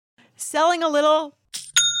Selling a little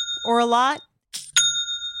or a lot?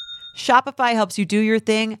 Shopify helps you do your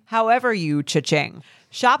thing however you cha-ching.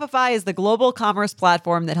 Shopify is the global commerce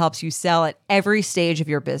platform that helps you sell at every stage of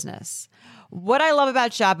your business. What I love about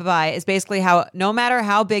Shopify is basically how no matter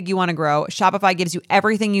how big you want to grow, Shopify gives you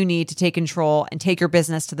everything you need to take control and take your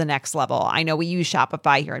business to the next level. I know we use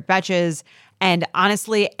Shopify here at Betches, and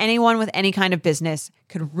honestly, anyone with any kind of business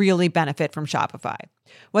could really benefit from Shopify.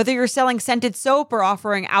 Whether you're selling scented soap or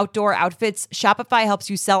offering outdoor outfits, Shopify helps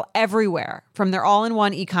you sell everywhere, from their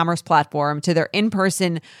all-in-one e-commerce platform to their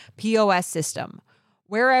in-person POS system.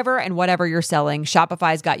 Wherever and whatever you're selling,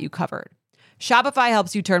 Shopify's got you covered. Shopify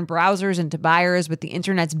helps you turn browsers into buyers with the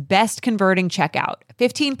internet's best converting checkout,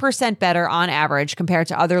 15% better on average compared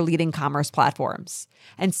to other leading commerce platforms.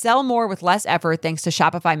 And sell more with less effort thanks to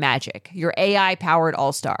Shopify Magic, your AI-powered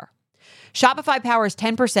all-star. Shopify powers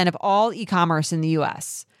 10% of all e-commerce in the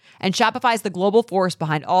U.S., and Shopify is the global force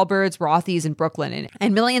behind Allbirds, Rothy's, and Brooklinen,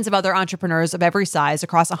 and millions of other entrepreneurs of every size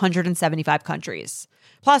across 175 countries.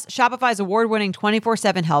 Plus, Shopify's award-winning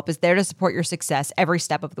 24/7 help is there to support your success every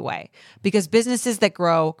step of the way, because businesses that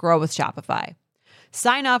grow, grow with Shopify.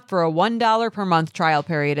 Sign up for a $1 per month trial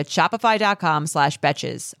period at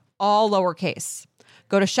shopify.com/betches, all lowercase.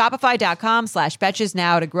 Go to shopify.com/betches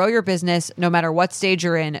now to grow your business no matter what stage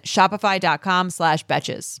you're in.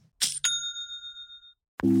 Shopify.com/betches.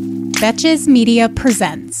 Betches Media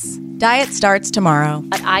presents Diet starts tomorrow.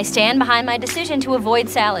 But I stand behind my decision to avoid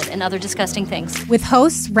salad and other disgusting things. with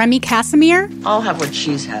hosts Remy Casimir I'll have what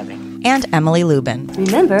she's having. And Emily Lubin.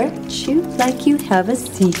 Remember, chew like you'd have a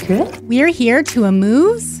secret. We're here to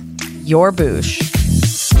amuse. Your boosh.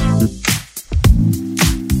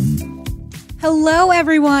 Hello,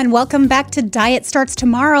 everyone. Welcome back to Diet Starts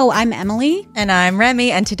Tomorrow. I'm Emily. And I'm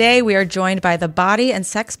Remy, and today we are joined by the body and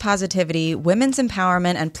sex positivity, women's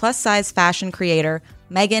empowerment, and plus-size fashion creator,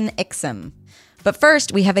 Megan Ixom. But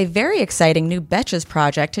first, we have a very exciting new Betches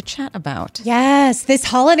project to chat about. Yes, this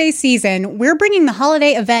holiday season, we're bringing the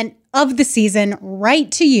holiday event of the season right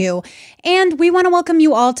to you. And we want to welcome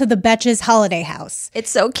you all to the Betches Holiday House. It's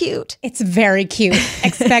so cute. It's very cute.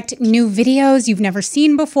 Expect new videos you've never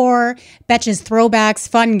seen before, Betches throwbacks,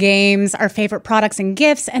 fun games, our favorite products and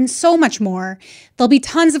gifts, and so much more. There'll be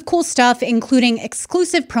tons of cool stuff, including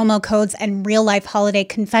exclusive promo codes and real-life holiday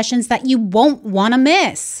confessions that you won't want to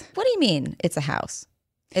miss. What do you mean it's a house?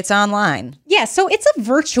 It's online. Yeah, so it's a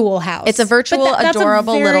virtual house. It's a virtual, But that's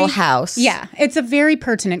adorable a very- little house. Yeah, it's a very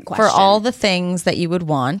pertinent question. For all the things that you would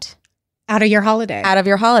want out of your holiday. out of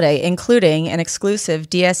your holiday, including an exclusive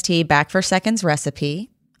DST Back for Seconds recipe,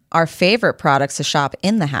 our favorite products to shop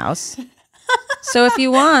in the house. So if you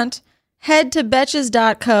want, head to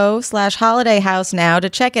betches.co/holidayhouse now to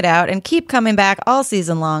check it out and keep coming back all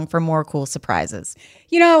season long for more cool surprises.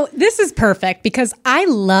 You know, this is perfect because I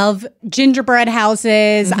love gingerbread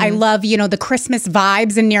houses. I love, the Christmas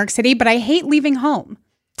vibes in New York City, but I hate leaving home.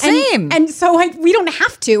 Same. And so we don't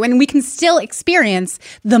have to, and we can still experience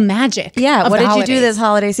the magic. Yeah, of what the did you do holidays. this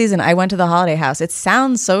holiday season? I went to the holiday house. It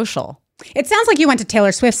sounds social. It sounds like you went to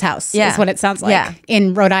Taylor Swift's house, Yeah. is what it sounds like, Yeah.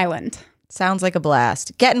 in Rhode Island. Sounds like a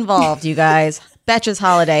blast. Get involved, you guys. Betches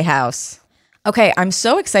Holiday House. Okay, I'm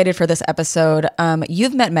so excited for this episode.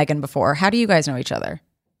 You've met Megan before. How do you guys know each other?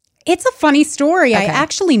 It's a funny story. I Okay.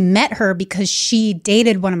 actually met her because she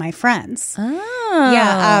dated one of my friends. Oh.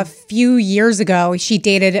 Yeah, a few years ago, she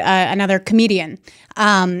dated another comedian.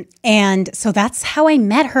 And so that's how I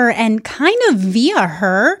met her. And kind of via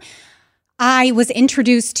her, I was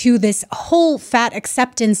introduced to this whole fat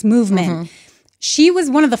acceptance movement. She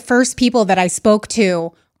was one of the first people that I spoke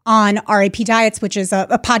to on RAP Diets, which is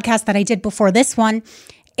a podcast that I did before this one.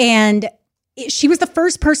 And she was the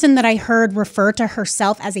first person that I heard refer to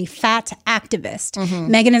herself as a fat activist.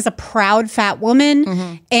 Megan is a proud fat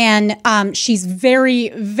woman, and she's very,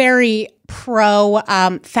 very pro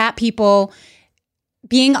fat people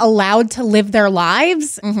being allowed to live their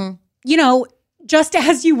lives, just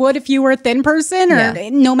as you would if you were a thin person or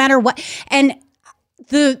no matter what. And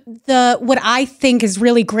the what I think is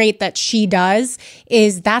really great that she does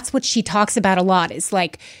is that's what she talks about a lot is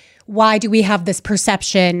like, why do we have this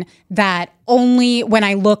perception that only when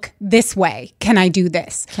I look this way can I do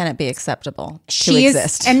this? Can it be acceptable to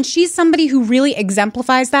exist? And she's somebody who really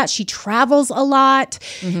exemplifies that. She travels a lot.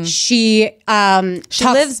 She She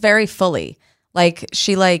lives very fully.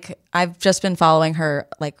 I've just been following her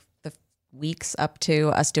weeks up to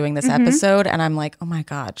us doing this episode, and I'm like, oh my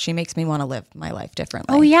God, she makes me want to live my life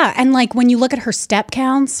differently. Oh yeah, and like when you look at her step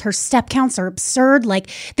counts are absurd. Like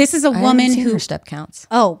this is a woman who her step counts.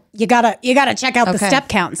 Oh, you gotta check out the step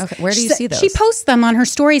counts. Okay, where do you see those? She posts them on her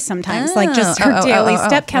stories sometimes, like just her daily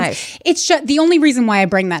step counts. Nice. It's just the only reason why I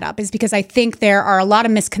bring that up is because I think there are a lot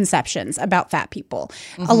of misconceptions about fat people.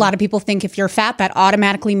 A lot of people think if you're fat, that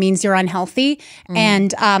automatically means you're unhealthy,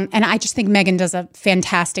 and I just think Megan does a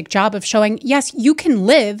fantastic job of showing, yes, you can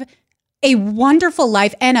live a wonderful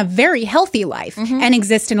life and a very healthy life and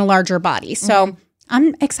exist in a larger body. So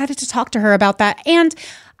I'm excited to talk to her about that. And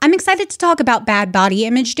I'm excited to talk about bad body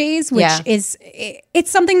image days, which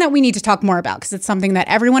it's something that we need to talk more about because it's something that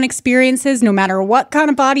everyone experiences no matter what kind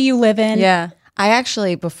of body you live in. Yeah. I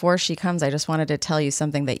actually, before she comes, I just wanted to tell you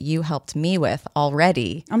something that you helped me with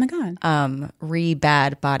already. Oh my God.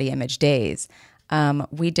 Bad body image days.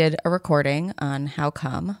 We did a recording on How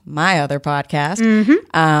Come, my other podcast,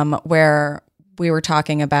 where we were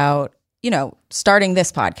talking about, starting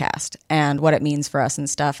this podcast and what it means for us and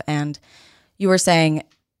stuff. And you were saying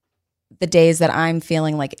the days that I'm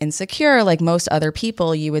feeling like insecure, like most other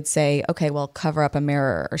people, you would say, okay, well, cover up a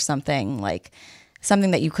mirror or something, like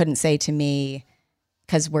something that you couldn't say to me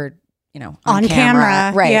because we're, on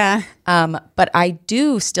camera. Right. Yeah. But I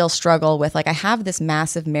do still struggle with, like, I have this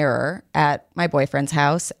massive mirror at my boyfriend's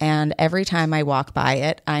house, and every time I walk by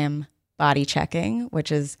it, I am body checking,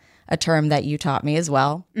 which is a term that you taught me as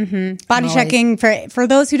well. Body checking, for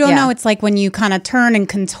those who don't know, it's like when you kind of turn and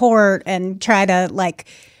contort and try to like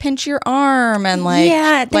pinch your arm and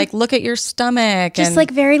like look at your stomach. Just and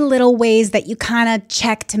like very little ways that you kind of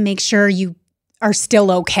check to make sure you are still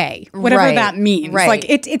okay, whatever that means. Right. Like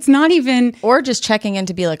it's not even, or just checking in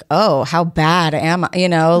to be like, oh, how bad am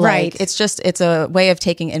I? Right. It's a way of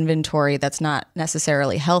taking inventory that's not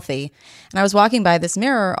necessarily healthy. And I was walking by this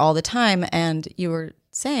mirror all the time, and you were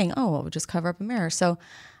saying, oh, well, we'll just cover up a mirror. So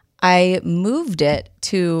I moved it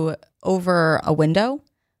to over a window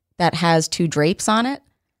that has 2 drapes on it.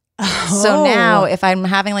 So now if I'm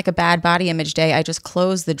having like a bad body image day, I just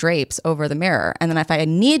close the drapes over the mirror. And then if I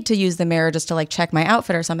need to use the mirror just to like check my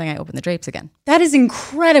outfit or something, I open the drapes again. That is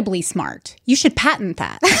incredibly smart. You should patent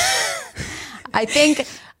that. I think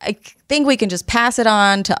we can just pass it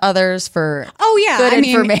on to others for good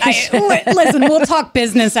information. Listen, we'll talk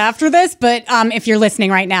business after this, but if you're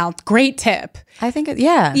listening right now, great tip. I think,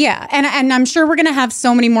 yeah. Yeah, and I'm sure we're going to have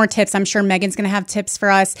so many more tips. I'm sure Megan's going to have tips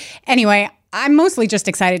for us. Anyway, I'm mostly just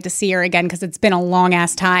excited to see her again because it's been a long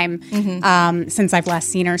ass time since I've last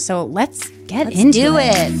seen her. So let's get into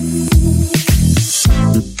it.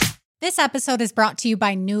 This episode is brought to you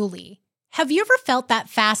by Nuuly. Have you ever felt that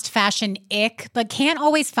fast fashion ick, but can't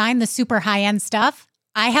always find the super high-end stuff?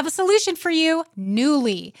 I have a solution for you,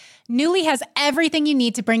 Nuuly. Nuuly has everything you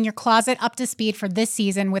need to bring your closet up to speed for this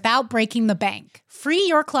season without breaking the bank. Free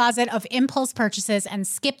your closet of impulse purchases and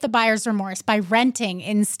skip the buyer's remorse by renting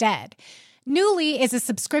instead. Nuuly is a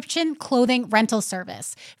subscription clothing rental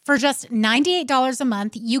service. For just $98 a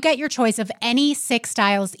month, you get your choice of any 6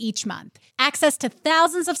 styles each month. Access to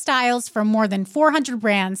thousands of styles from more than 400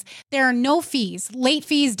 brands. There are no fees, late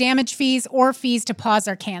fees, damage fees, or fees to pause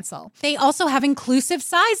or cancel. They also have inclusive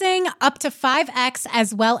sizing up to 5X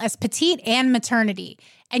as well as petite and maternity.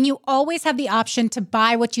 And you always have the option to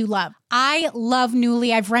buy what you love. I love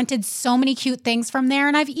Nuuly. I've rented so many cute things from there,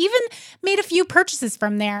 and I've even made a few purchases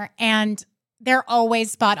from there, and they're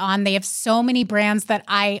always spot on. They have so many brands that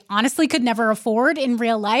I honestly could never afford in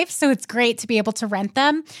real life, so it's great to be able to rent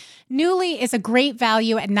them. Nuuly is a great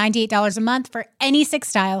value at $98 a month for any 6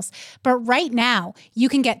 styles, but right now, you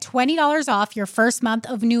can get $20 off your first month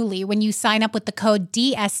of Nuuly when you sign up with the code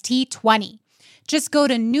DST20. Just go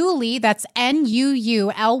to Nuuly, that's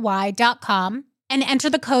NUULY.com, and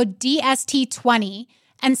enter the code DST20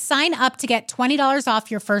 and sign up to get $20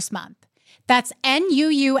 off your first month. That's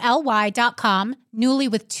NUULY.com,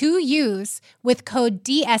 Nuuly with 2 U's, with code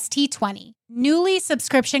DST20. Nuuly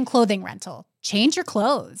subscription clothing rental. Change your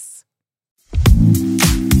clothes.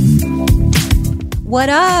 What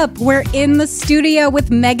up? We're in the studio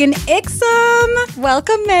with Megan Ixum.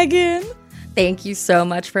 Welcome, Megan. Thank you so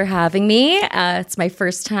much for having me. It's my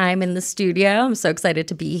first time in the studio. I'm so excited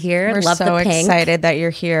to be here. We're Love so the pink. excited that you're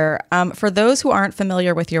here. For those who aren't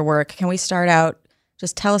familiar with your work, can we start out,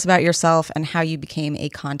 just tell us about yourself and how you became a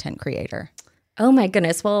content creator? Oh my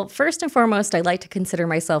goodness. Well, first and foremost, I like to consider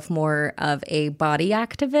myself more of a body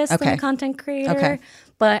activist than a content creator. Okay.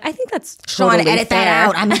 But I think that's Sean, totally edit fair. that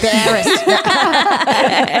out. I'm embarrassed.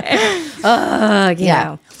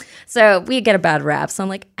 Yeah. So we get a bad rap. So I'm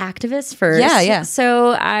like, activist first. Yeah.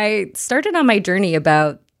 So I started on my journey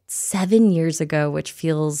about 7 years ago, which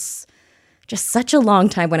feels just such a long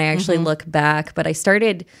time when I actually look back. But I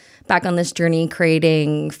started back on this journey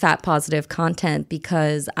creating fat positive content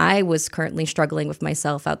because I was currently struggling with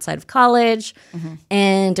myself outside of college.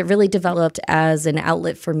 And it really developed as an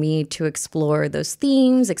outlet for me to explore those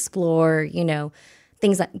themes, explore,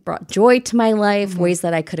 things that brought joy to my life, ways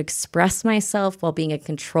that I could express myself while being in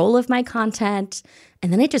control of my content.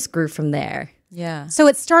 And then it just grew from there. Yeah. So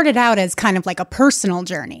it started out as kind of like a personal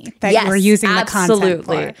journey that you were using the content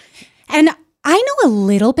for. And I know a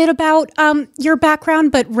little bit about your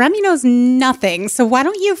background, but Remy knows nothing. So why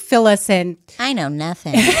don't you fill us in? I know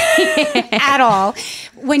nothing. At all.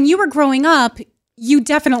 When you were growing up, you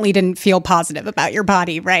definitely didn't feel positive about your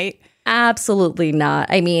body, right? Absolutely not.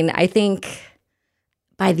 I mean, I think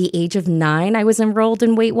by the age of 9, I was enrolled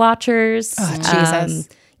in Weight Watchers. Oh, Jesus.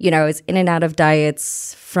 I was in and out of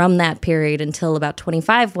diets from that period until about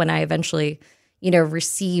 25 when I eventually,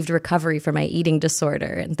 received recovery for my eating disorder.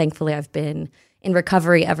 And thankfully, I've been in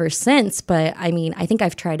recovery ever since. But I mean, I think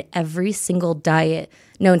I've tried every single diet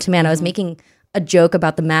known to man. I was making a joke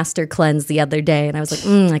about the Master Cleanse the other day, and I was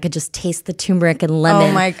like, I could just taste the turmeric and lemon.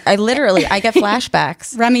 Oh my, I get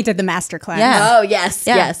flashbacks. Remy did the Master Cleanse. Yeah. Oh, yes,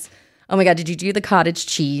 yes. Oh my God, did you do the cottage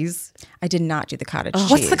cheese? I did not do the cottage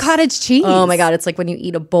cheese. What's the cottage cheese? Oh my God, it's like when you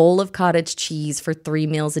eat a bowl of cottage cheese for 3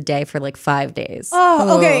 meals a day for like 5 days.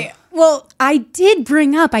 Oh, okay. Well, I did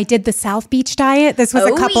the South Beach diet. This was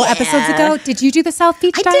a couple episodes ago. Did you do the South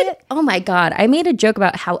Beach diet? I did. Oh my God. I made a joke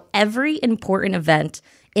about how every important event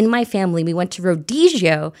in my family, we went to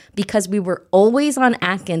Rodizio because we were always on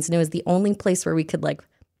Atkins and it was the only place where we could like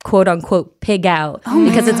quote unquote pig out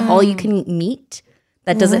because it's all you can eat meat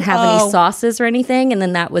that doesn't have any sauces or anything. And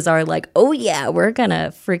then that was our like, oh yeah, we're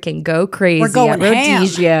gonna freaking go crazy at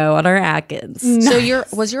Rodizio on our Atkins. So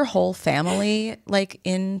was your whole family like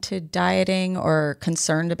into dieting or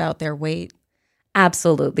concerned about their weight?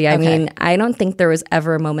 Absolutely. I mean, I don't think there was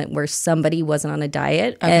ever a moment where somebody wasn't on a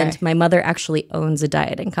diet. And my mother actually owns a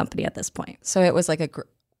dieting company at this point. So it was like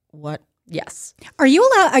what? Yes. Are you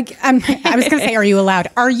allowed? I was going to say, are you allowed?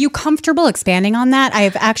 Are you comfortable expanding on that? I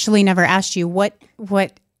have actually never asked you what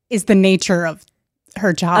is the nature of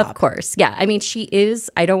her job. Of course. Yeah. I mean, she is,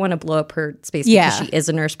 I don't want to blow up her space because she is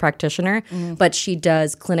a nurse practitioner, but she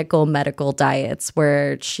does clinical medical diets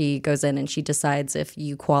where she goes in and she decides if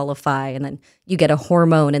you qualify and then you get a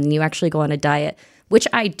hormone and then you actually go on a diet, which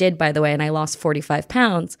I did, by the way, and I lost 45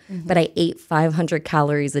 pounds, but I ate 500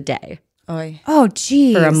 calories a day. Oh,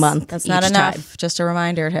 geez. For a month. That's not enough. Time. Just a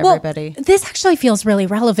reminder to everybody. This actually feels really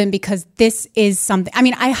relevant because this is something, I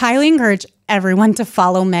mean, I highly encourage everyone to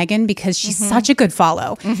follow Megan because she's such a good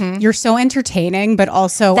follow. You're so entertaining, but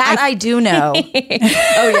also that I do know.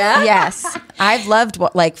 Oh yeah? Yes. I've loved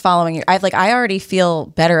following you. I already feel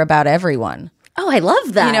better about everyone. Oh, I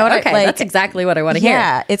love that. You know what? That's exactly what I want to hear.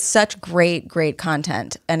 Yeah, it's such great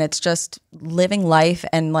content, and it's just living life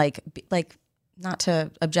and like not to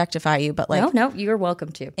objectify you, but no, you're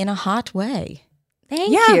welcome to in a hot way. Thank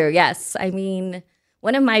you. Yes, I mean,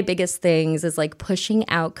 one of my biggest things is like pushing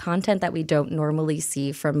out content that we don't normally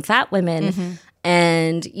see from fat women.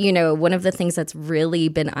 And, one of the things that's really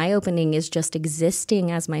been eye-opening is just existing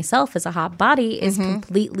as myself as a hot body is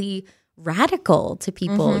completely radical to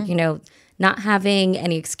people, not having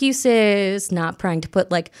any excuses, not trying to put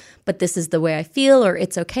but this is the way I feel or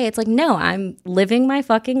it's okay. It's like, no, I'm living my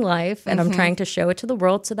fucking life and I'm trying to show it to the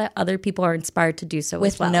world so that other people are inspired to do so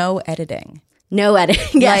as well. With no editing. No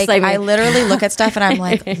editing. Yes, I literally look at stuff and I'm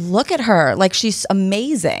like, look at her. Like, she's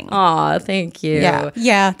amazing. Aw, thank you.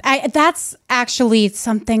 Yeah. That's actually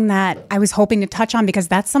something that I was hoping to touch on because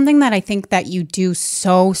that's something that I think that you do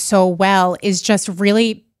so well is just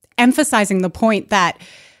really emphasizing the point that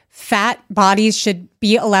fat bodies should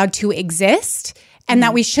be allowed to exist and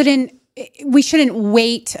that we shouldn't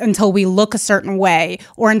wait until we look a certain way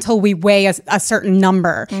or until we weigh a certain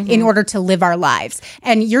number in order to live our lives.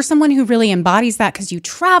 And you're someone who really embodies that because you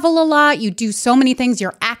travel a lot, you do so many things,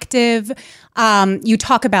 you're active, you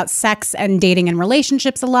talk about sex and dating and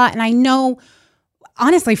relationships a lot. And I know,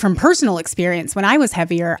 honestly, from personal experience, when I was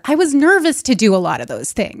heavier, I was nervous to do a lot of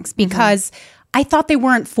those things because I thought they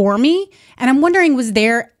weren't for me. And I'm wondering, was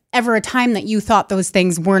there ever a time that you thought those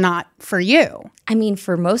things were not for you? I mean,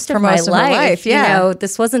 for most of my life,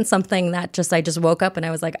 this wasn't something that I just woke up and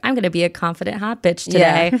I was like, I'm going to be a confident hot bitch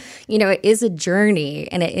today. It is a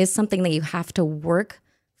journey and it is something that you have to work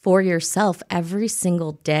for yourself every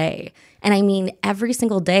single day. And I mean, every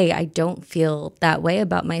single day, I don't feel that way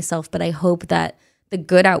about myself, but I hope that the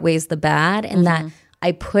good outweighs the bad and that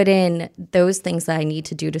I put in those things that I need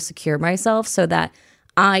to do to secure myself so that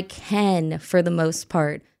I can, for the most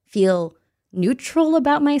part, feel neutral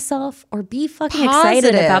about myself or be fucking excited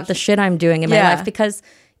Positive. about the shit I'm doing in my Yeah. life. Because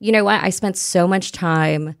you know what? I spent so much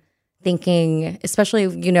time thinking, especially,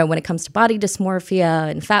 you know, when it comes to body dysmorphia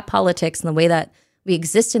and fat politics and the way that we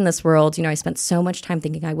exist in this world, you know, I spent so much time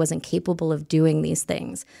thinking I wasn't capable of doing these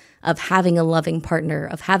things, of having a loving partner,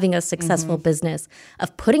 of having a successful business,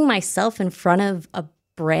 of putting myself in front of a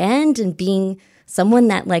brand and being someone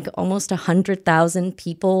that like almost 100,000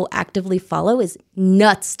 people actively follow is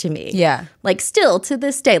nuts to me. Yeah. Like still to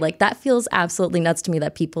this day, like that feels absolutely nuts to me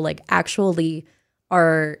that people like actually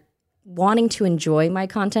are wanting to enjoy my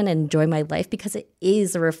content and enjoy my life because it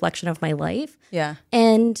is a reflection of my life. Yeah.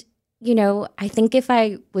 And, you know, I think if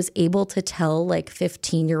I was able to tell like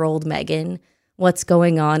 15-year-old Megan what's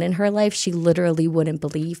going on in her life, she literally wouldn't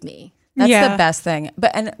believe me. That's Yeah. the best thing.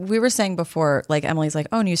 And we were saying before, like Emily's like,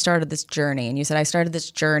 oh, and you started this journey. And you said, I started this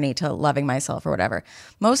journey to loving myself or whatever.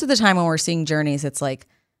 Most of the time when we're seeing journeys, it's like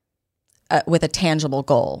with a tangible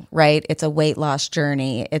goal, right? It's a weight loss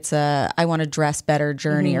journey. It's a, I want to dress better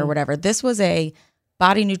journey or whatever. This was a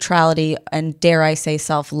body neutrality and dare I say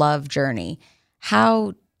self-love journey.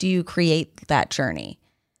 How do you create that journey?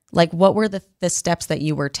 Like what were the steps that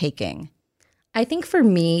you were taking? I think for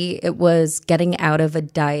me, it was getting out of a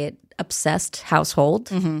diet obsessed household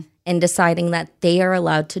and deciding that they are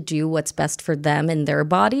allowed to do what's best for them and their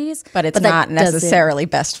bodies. But it's that not doesn't- necessarily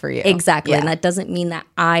best for you. Exactly. Yeah. And that doesn't mean that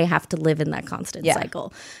I have to live in that constant Yeah.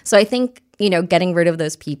 cycle. So I think, you know, getting rid of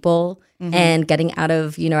those people and getting out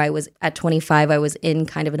of, you know, I was at 25, I was in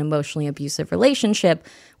kind of an emotionally abusive relationship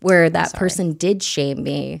where that person did shame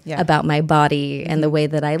me about my body and the way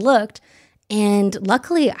that I looked. And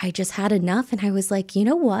luckily I just had enough and I was like, you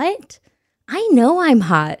know what? I know I'm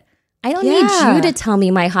hot. I don't need you to tell me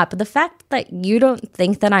my hot, but the fact that you don't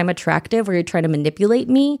think that I'm attractive or you're trying to manipulate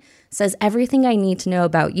me says everything I need to know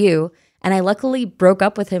about you. And I luckily broke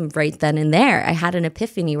up with him right then and there. I had an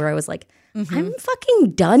epiphany where I was like, I'm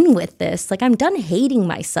fucking done with this. Like, I'm done hating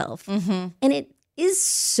myself. And it is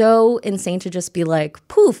so insane to just be like,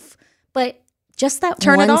 poof. But just that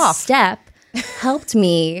Turn it one off. step helped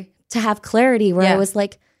me to have clarity where I was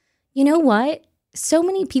like, you know what? So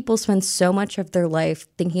many people spend so much of their life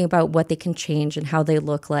thinking about what they can change and how they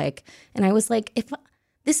look like. And I was like, if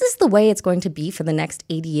this is the way it's going to be for the next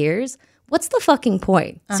 80 years, what's the fucking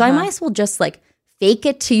point? So I might as well just like fake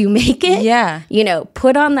it till you make it. Yeah. You know,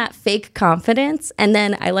 put on that fake confidence. And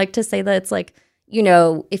then I like to say that it's like, you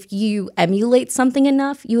know, if you emulate something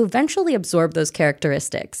enough, you eventually absorb those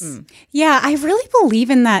characteristics. Yeah, I really believe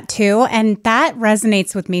in that too. And that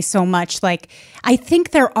resonates with me so much. Like, I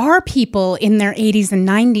think there are people in their 80s and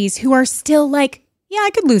 90s who are still like, yeah, I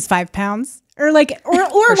could lose 5 pounds. Or like, or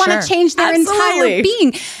want to sure. change their Absolutely. entire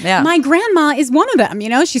being. Yeah. My grandma is one of them. You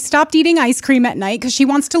know, she stopped eating ice cream at night because she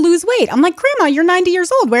wants to lose weight. I'm like, Grandma, you're 90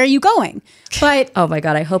 years old. Where are you going? But Oh my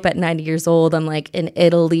God, I hope at 90 years old I'm like in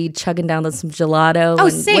Italy chugging down with some gelato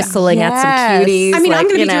and same. whistling at some Yes. cuties. I mean, I'm like,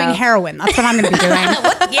 going to you be doing know. heroin. That's what I'm going to be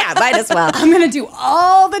doing. Yeah, might as well. I'm going to do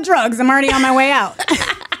all the drugs. I'm already on my way out.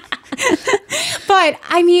 But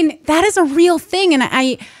I mean, that is a real thing.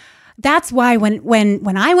 And that's why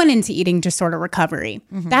when I went into eating disorder recovery,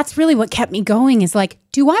 that's really what kept me going is like,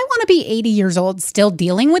 do I want to be 80 years old still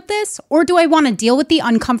dealing with this? Or do I want to deal with the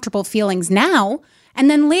uncomfortable feelings now? And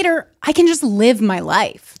then later I can just live my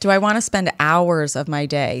life. Do I want to spend hours of my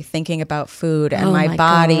day thinking about food and Oh my my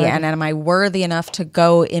body God. and am I worthy enough to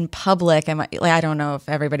go in public? I don't know if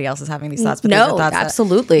everybody else is having these thoughts, but these are No, thoughts that-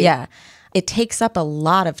 absolutely. yeah. It takes up a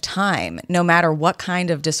lot of time, no matter what kind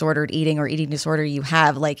of disordered eating or eating disorder you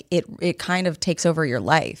have. Like it kind of takes over your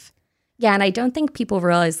life. Yeah, and I don't think people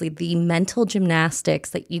realize the mental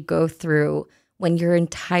gymnastics that you go through when your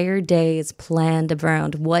entire day is planned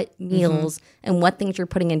around what meals and what things you're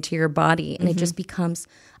putting into your body. And it just becomes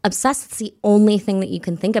obsessed. It's the only thing that you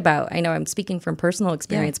can think about. I know I'm speaking from personal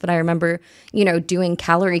experience, but I remember, you know, doing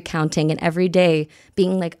calorie counting and every day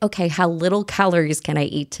being like, okay, how little calories can I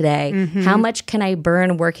eat today? How much can I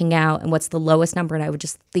burn working out? And what's the lowest number? And I would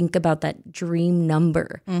just think about that dream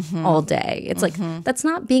number all day. It's like, that's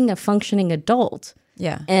not being a functioning adult.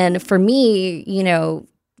 Yeah. And for me, you know,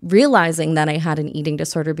 realizing that I had an eating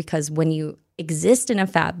disorder, because when you exist in a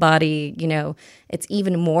fat body, you know, it's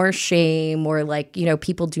even more shame, or like, you know,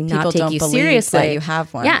 people do not People take don't you believe seriously. that you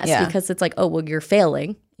have one. Yes, Yeah. because it's like, oh, well, you're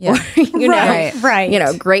failing. Yeah. Or, you know, Right. you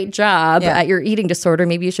know, great job Yeah. at your eating disorder.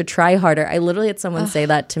 Maybe you should try harder. I literally had someone say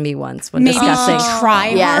that to me once when Maybe you discussing. should try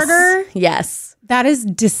Yes. harder. Yes. That is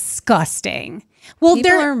disgusting. Well,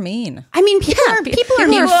 People there are mean. I mean, people are People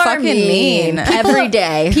are fucking mean. every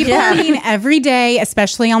day. People are mean every day,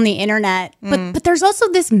 especially on the internet. But there's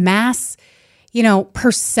also this mass,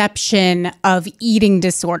 perception of eating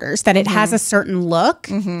disorders, that it has a certain look,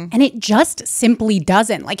 and it just simply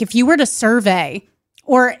doesn't. Like if you were to survey,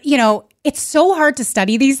 or, it's so hard to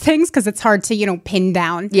study these things because it's hard to, pin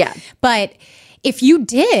down. Yeah. But if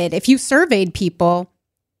you surveyed people,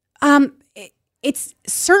 it's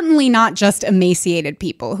certainly not just emaciated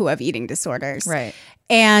people who have eating disorders. Right.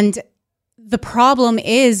 And the problem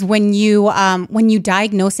is when you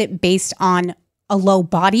diagnose it based on a low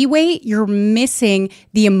body weight, you're missing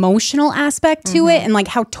the emotional aspect to it, and like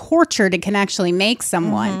how tortured it can actually make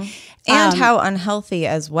someone. And how unhealthy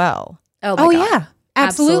as well. Oh, my God. Yeah,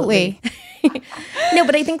 absolutely. No,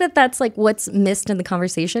 but I think that's like what's missed in the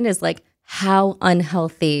conversation is like how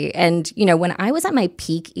unhealthy. And, when I was at my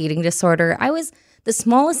peak eating disorder, the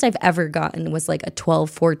smallest I've ever gotten was like a 12,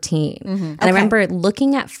 14. And I remember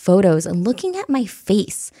looking at photos and looking at my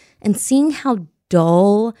face and seeing how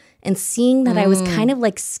dull and seeing that I was kind of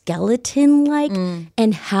like skeleton-like,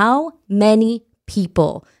 and how many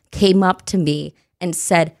people came up to me and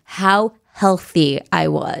said how healthy I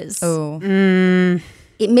was. Oh.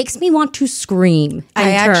 It makes me want to scream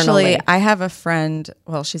internally. I have a friend,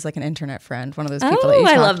 well, she's like an internet friend, one of those people that you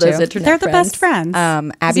I talk love those to. internet They're the friends. best friends.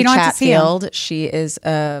 Abby you don't have to see 'em. Chatfield, she is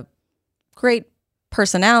a great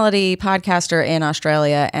personality podcaster in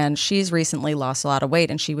Australia, and she's recently lost a lot of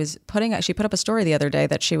weight, and she put up a story the other day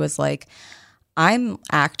that she was like, I'm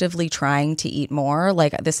actively trying to eat more.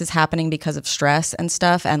 Like this is happening because of stress and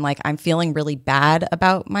stuff. And like, I'm feeling really bad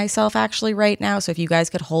about myself actually right now. So if you guys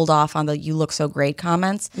could hold off on the "you look so great"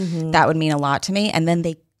 comments, that would mean a lot to me. And then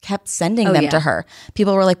they kept sending them to her.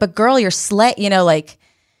 People were like, but girl, you're like,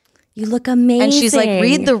 you look amazing. and she's like,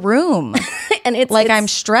 read the room. And it's like, I'm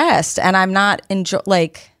stressed and I'm not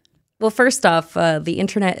Well, first off, the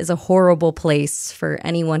internet is a horrible place for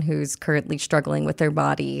anyone who's currently struggling with their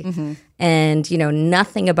body. And,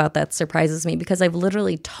 nothing about that surprises me because I've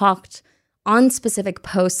literally talked on specific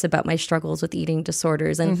posts about my struggles with eating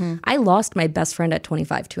disorders. And I lost my best friend at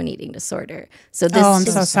 25 to an eating disorder. So this I'm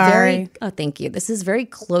is so sorry. thank you. This is very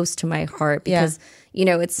close to my heart because,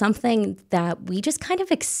 it's something that we just kind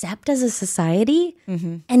of accept as a society,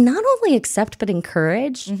 and not only accept, but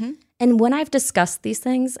encourage. And when I've discussed these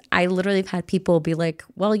things, I literally have had people be like,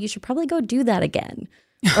 well, you should probably go do that again.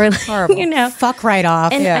 Or like, fuck right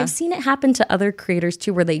off. And I've seen it happen to other creators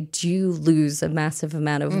too, where they do lose a massive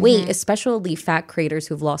amount of weight, especially fat creators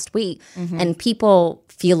who've lost weight. And people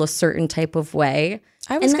feel a certain type of way.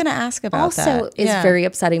 I was going to ask about that. Also is very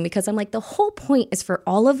upsetting because I'm like, the whole point is for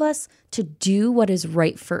all of us to do what is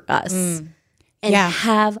right for us. And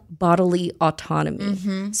have bodily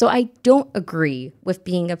autonomy. So I don't agree with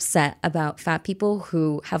being upset about fat people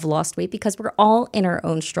who have lost weight because we're all in our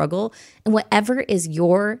own struggle. And whatever is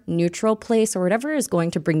your neutral place or whatever is going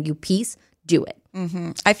to bring you peace, do it.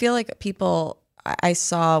 I feel like people I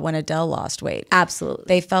saw when Adele lost weight. Absolutely.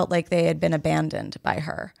 They felt like they had been abandoned by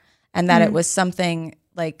her and that it was something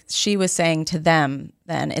like she was saying to them,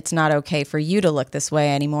 then it's not okay for you to look this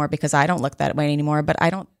way anymore because I don't look that way anymore. But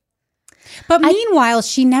But meanwhile,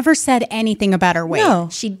 she never said anything about her weight. No.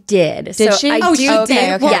 She did. Did she? I she do did?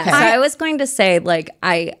 think- Well, yeah. So I- I was going to say, like,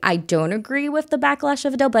 I don't agree with the backlash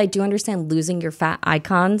of Adele, but I do understand losing your fat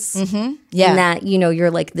icons. Yeah. And that,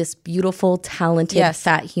 you're like this beautiful, talented,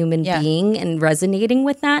 fat human being and resonating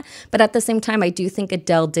with that. But at the same time, I do think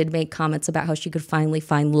Adele did make comments about how she could finally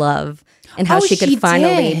find love and how she could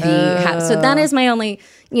finally did. be happy. So that is my only,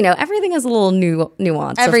 everything is a little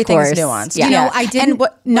nuanced. Everything's of course. nuanced. Yeah. I didn't.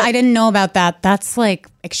 I didn't know about that. That's like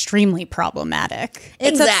extremely problematic.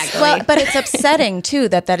 Exactly. But it's upsetting too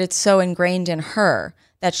that it's so ingrained in her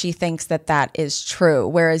that she thinks that is true.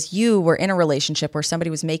 Whereas you were in a relationship where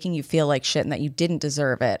somebody was making you feel like shit and that you didn't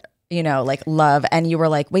deserve it, like love. And you were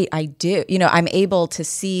like, wait, I do. I'm able to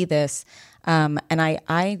see this. And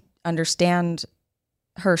I understand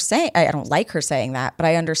her saying, I don't like her saying that, but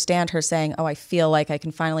I understand her saying, oh, I feel like I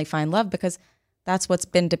can finally find love because that's what's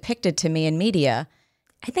been depicted to me in media.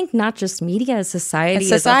 I think not just media, society,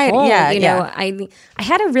 Society, as a whole. yeah. I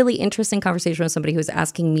had a really interesting conversation with somebody who was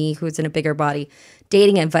asking me, who's in a bigger body,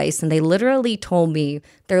 dating advice, and they literally told me,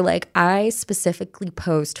 they're like, I specifically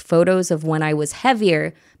post photos of when I was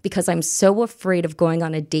heavier because I'm so afraid of going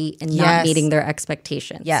on a date and not meeting their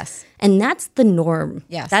expectations. Yes. And that's the norm.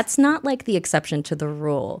 Yes. That's not like the exception to the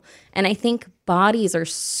rule. And I think bodies are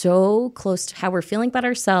so close to how we're feeling about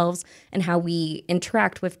ourselves and how we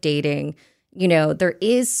interact with dating. There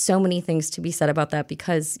is so many things to be said about that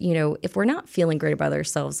because, if we're not feeling great about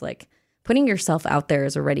ourselves, like putting yourself out there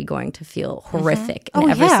is already going to feel horrific in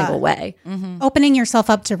every single way. Opening yourself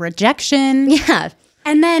up to rejection. Yeah.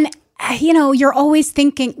 And then, you're always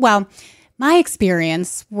thinking, well, My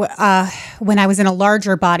experience when I was in a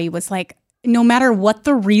larger body was like, no matter what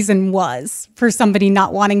the reason was for somebody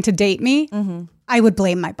not wanting to date me, I would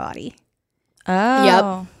blame my body. Oh.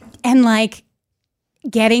 Yep. And like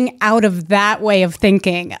getting out of that way of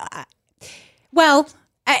thinking, at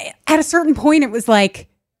a certain point, it was like,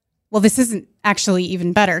 well, this isn't actually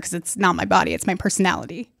even better because it's not my body, it's my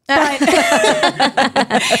personality. But, but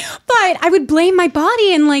I would blame my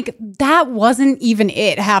body, and like that wasn't even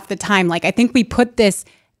it half the time. Like I think we put this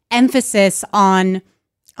emphasis on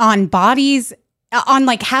bodies, on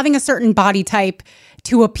like having a certain body type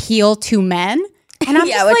to appeal to men. And I'm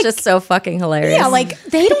just which like, is so fucking hilarious. yeah, like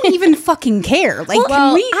they don't even fucking care. Like,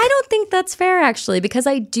 Well, I don't think that's fair, actually, because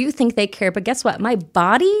I do think they care. But guess what? My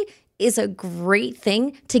body is a great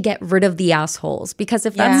thing to get rid of the assholes. Because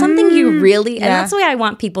if that's something you really, and that's the way I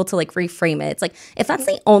want people to like reframe it. It's like, if that's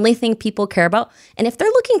the only thing people care about, and if they're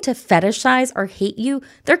looking to fetishize or hate you,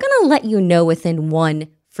 they're going to let you know within one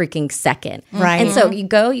freaking second. Right. And so you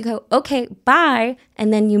go, okay, bye.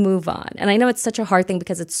 And then you move on. And I know it's such a hard thing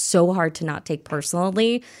because it's so hard to not take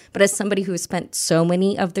personally. But as somebody who has spent so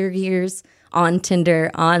many of their years on Tinder,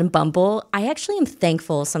 on Bumble, I actually am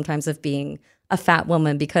thankful sometimes of being a fat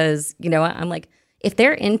woman because, you know what, I'm like, if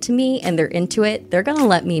they're into me and they're into it, they're going to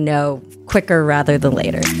let me know quicker rather than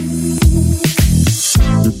later.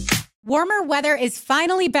 Warmer weather is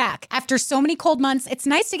finally back. After so many cold months, it's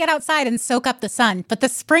nice to get outside and soak up the sun. But the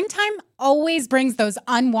springtime always brings those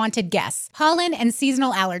unwanted guests, pollen and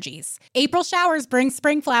seasonal allergies. April showers bring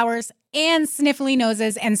spring flowers and sniffly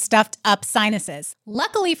noses and stuffed up sinuses.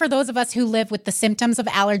 Luckily for those of us who live with the symptoms of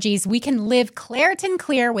allergies, we can live Claritin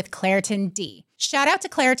Clear with Claritin D. Shout out to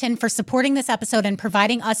Claritin for supporting this episode and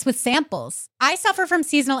providing us with samples. I suffer from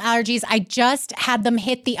seasonal allergies. I just had them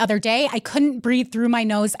hit the other day. I couldn't breathe through my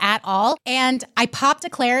nose at all. And I popped a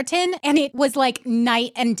Claritin and it was like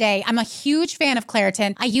night and day. I'm a huge fan of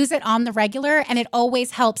Claritin. I use it on the regular and it always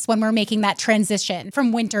helps when we're making that transition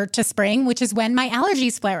from winter to spring, which is when my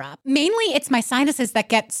allergies flare up. Mainly it's my sinuses that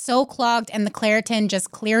get so clogged and the Claritin just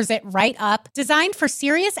clears it right up. Designed for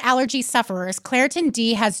serious allergy sufferers, Claritin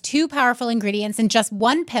D has 2 powerful ingredients in just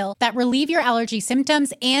 1 pill that relieve your allergy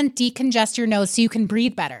symptoms and decongest your nose so you can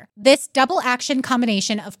breathe better. This double action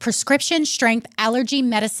combination of prescription strength allergy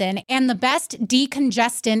medicine and the best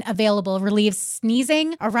decongestant available relieves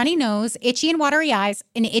sneezing, a runny nose, itchy and watery eyes,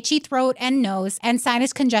 an itchy throat and nose, and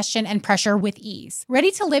sinus congestion and pressure with ease.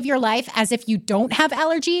 Ready to live your life as if you don't have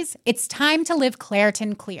allergies? It's time to live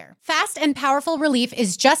Claritin Clear. Fast and powerful relief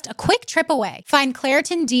is just a quick trip away. Find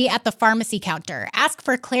Claritin D at the pharmacy counter. Ask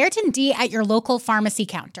for Claritin D at your local pharmacy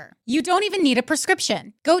counter. You don't even need a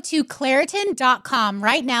prescription. Go to Claritin.com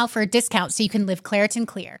right now for a discount so you can live Claritin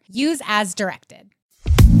Clear. Use as directed.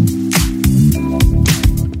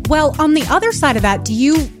 Well, on the other side of that, do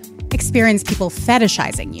you experience people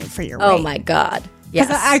fetishizing you for your weight? Oh my God. Yes.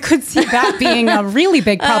 Because I could see that being a really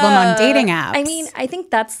big problem on dating apps. I mean, I think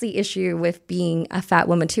that's the issue with being a fat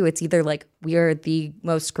woman too. It's either like we are the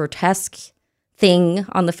most grotesque thing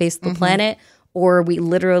on the face of the planet, or we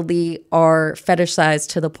literally are fetishized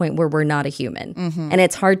to the point where we're not a human. And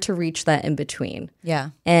it's hard to reach that in between.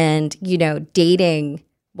 Yeah. And, you know, dating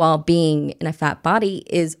while being in a fat body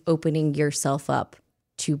is opening yourself up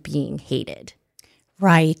to being hated.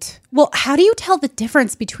 Right. Well, how do you tell the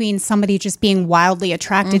difference between somebody just being wildly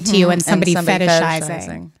attracted to you and somebody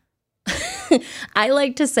fetishizing? I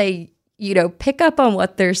like to say, you know, pick up on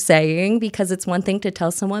what they're saying, because it's one thing to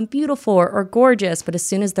tell someone beautiful or gorgeous, but as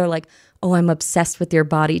soon as they're like, oh, I'm obsessed with your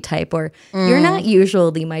body type, or you're not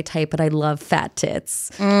usually my type, but I love fat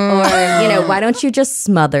tits, or, you know, why don't you just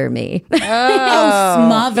smother me? Oh,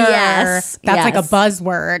 smother. Yes, That's like a yes.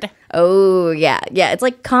 buzzword. Oh, yeah. Yeah. It's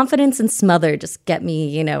like confidence and smother just get me,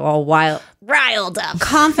 you know, all riled up.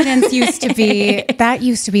 Confidence used to be, that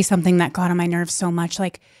used to be something that got on my nerves so much.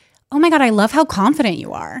 Like, oh my God, I love how confident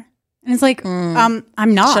you are. And it's like, I'm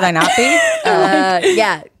not. Should I not be?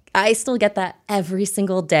 Yeah. I still get that every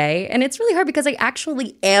single day. And it's really hard because I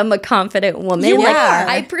actually am a confident woman. You like, are.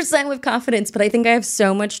 I present with confidence, but I think I have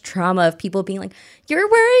so much trauma of people being like, you're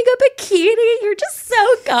wearing a bikini. You're just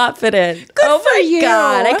so confident. Good for you.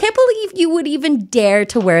 God. I can't believe you would even dare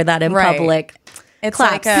to wear that in Right. public. It's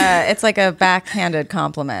Claps. like a backhanded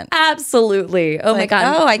compliment. Absolutely. Oh my Like,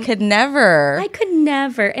 God. oh, I could never. I could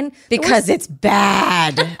never. And because it's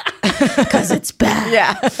bad. because it's bad.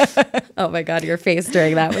 Yeah. Oh my God, your face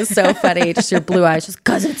during that was so funny. Just your blue eyes, just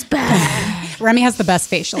because it's bad. Remy has the best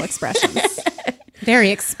facial expressions.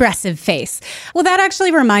 Very expressive face. Well, that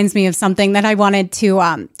actually reminds me of something that I wanted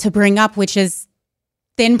to bring up, which is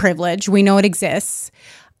thin privilege. We know it exists.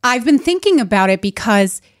 I've been thinking about it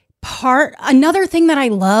because another thing that I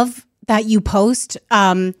love that you post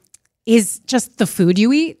is just the food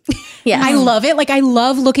you eat. Yeah. I love it. Like, I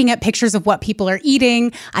love looking at pictures of what people are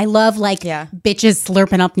eating. I love bitches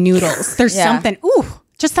slurping up noodles. There's something,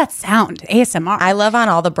 just that sound, ASMR. I love on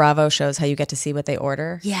all the Bravo shows how you get to see what they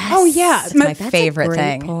order. Yes. Oh, yeah. It's my That's a favorite great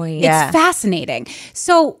thing. point. Yeah. It's fascinating.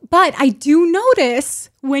 So, but I do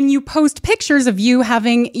notice when you post pictures of you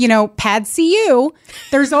having, Pad CU,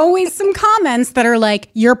 there's always some comments that are like,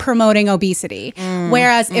 you're promoting obesity.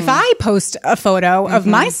 Whereas if I post a photo of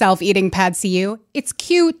myself eating Pad CU, it's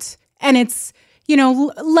cute and it's,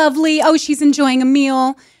 lovely. Oh, she's enjoying a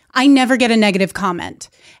meal. I never get a negative comment.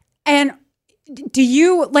 And do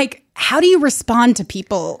you how do you respond to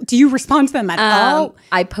people? Do you respond to them at all?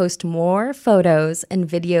 I post more photos and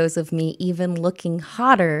videos of me even looking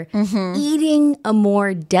hotter, eating a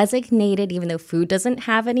more designated, even though food doesn't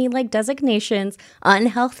have any designations,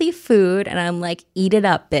 unhealthy food. And I'm like, eat it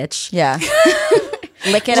up, bitch. Yeah.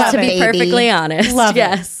 Lick it up, To be baby. perfectly honest. Love it.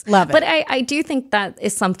 Yes. Love it. But I do think that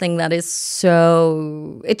is something that is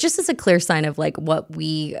so, it just is a clear sign of what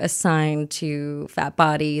we assign to fat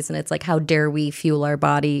bodies. And it's how dare we fuel our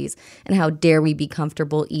bodies and how dare we be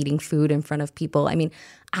comfortable eating food in front of people. I mean,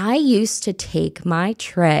 I used to take my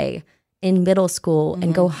tray in middle school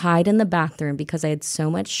and go hide in the bathroom because I had so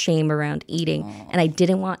much shame around eating and I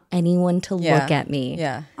didn't want anyone to look at me.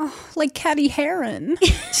 Yeah. Like Caddy Heron.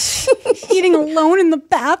 Eating alone in the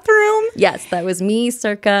bathroom. Yes, that was me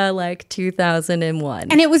circa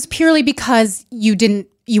 2001. And it was purely because you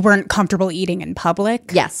weren't comfortable eating in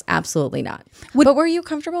public. Yes, absolutely not. But were you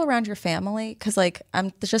comfortable around your family? Because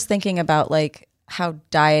I'm just thinking about how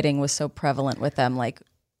dieting was so prevalent with them.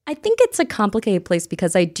 I think it's a complicated place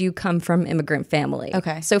because I do come from immigrant family.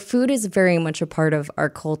 Okay. So food is very much a part of our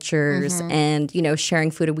cultures and,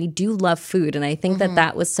 sharing food. And we do love food. And I think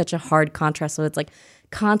that was such a hard contrast. So it's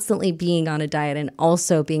constantly being on a diet and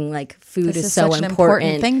also being food This is so such an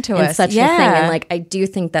important thing to and us. such a thing. And I do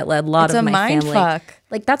think that a lot It's of a my mind family,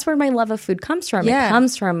 fuck. that's where my love of food comes from. Yeah. It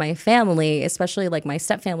comes from my family, especially my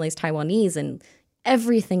stepfamily is Taiwanese and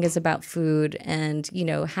everything is about food and,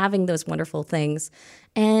 having those wonderful things.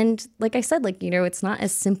 And like I said, it's not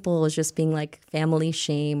as simple as just being family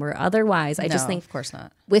shame or otherwise. I just think of course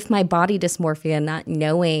not. with my body dysmorphia, not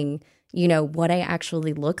knowing, what I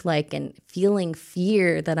actually look like and feeling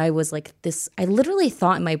fear that I was this, I literally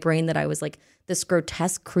thought in my brain that I was this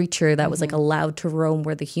grotesque creature that was allowed to roam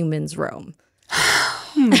where the humans roam.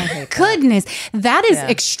 Goodness. That is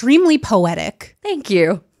extremely poetic, Thank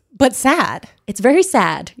you. but sad. It's very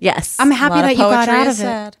sad. Yes. I'm happy that you got out of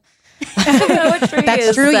it. Poetry That's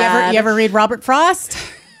is true. You sad. ever read Robert Frost?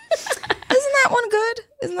 Isn't that one good?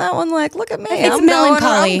 Isn't that one look at me? It's I'm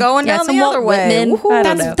melancholy. I'm going Yeah, down some the Walt other way. Whitman. Woohoo. I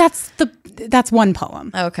don't know. That's one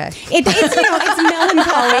poem. Okay. It's it's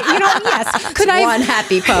melancholy. Yes. Could I? One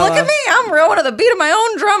happy poem. Look at me. I'm real to the beat of my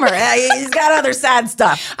own drummer. He's got other sad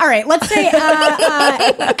stuff. All right. Let's say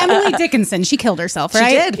Emily Dickinson. She killed herself,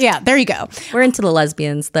 right? did. Yeah. There you go. We're into the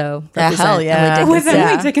lesbians, though. Yeah, hell Represent yeah. Emily Was Dickinson.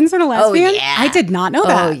 Emily Dickinson a lesbian? yeah. I did not know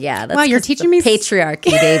that. Oh, yeah. That's wow, you're 'cause teaching the me.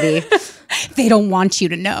 patriarchy, baby. They don't want you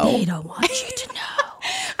to know. They don't want you to know.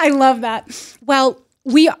 I love that. Well,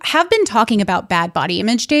 we have been talking about bad body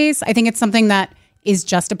image days. I think it's something that is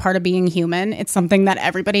just a part of being human. It's something that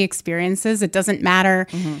everybody experiences. It doesn't matter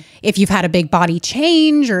if you've had a big body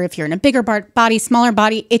change or if you're in a bigger body, smaller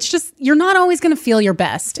body. It's just, you're not always going to feel your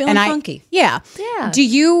best. Feeling funky. Yeah. Yeah. Do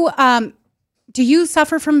you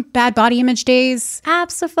suffer from bad body image days?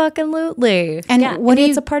 Absolutely. And yeah, what do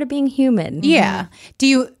it's you- a part of being human. Yeah.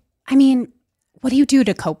 What do you do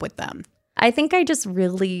to cope with them? I think I just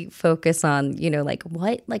really focus on,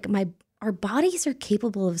 our bodies are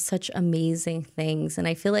capable of such amazing things. And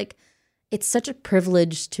I feel like it's such a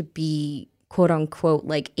privilege to be quote unquote,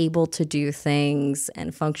 able to do things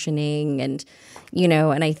and functioning. And,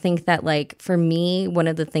 and I think that for me, one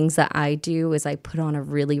of the things that I do is I put on a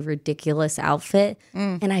really ridiculous outfit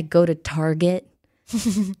and I go to Target.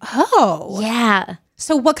 Oh. Yeah.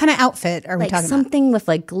 So what kind of outfit are we talking about? Something with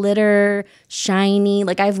glitter, shiny.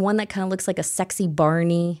 I have one that kind of looks like a sexy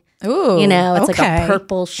Barney. Ooh. It's okay. a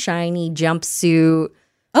purple shiny jumpsuit.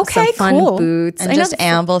 Okay, some fun cool. boots. And I know just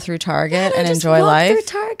amble through Target and just enjoy walk life. through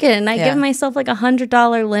Target, and I Yeah. give myself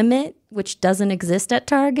 $100 limit, which doesn't exist at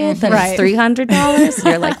Target. Then Right. it's $300.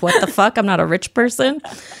 You're like, what the fuck? I'm not a rich person.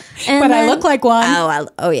 And But I then- look like one.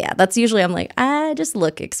 Oh yeah. That's usually I just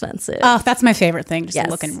look expensive. Oh, that's my favorite thing. Just Yes.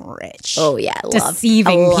 looking rich. Oh yeah, I love,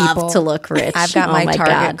 Deceiving I love people. to look rich. I've got Oh my my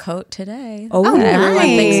Target God. coat today. Oh, That everyone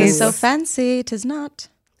thinks is so nice. fancy. Tis not.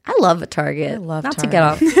 I love a Target. I love Not Target. to get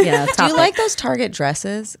off. Yeah, Do you like those Target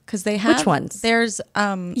dresses? Because they have Which ones? There's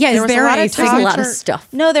Yeah, there is was there a lot a of There's talk. a lot of stuff.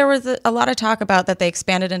 No, there was a lot of talk about that they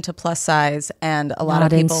expanded into plus size, and a lot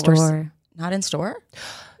Not of in people were store. not in store.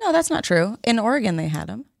 No, that's not true. In Oregon, they had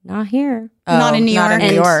them. Not here. Not in New Not in York.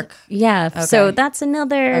 New York. Yeah. So that's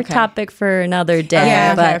another Okay. topic for another day.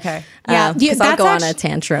 Yeah, okay, but, okay. Yeah, because I'll that's go on a actu-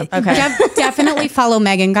 tantrum. Definitely follow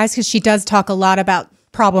Megan, guys, because she does talk a lot about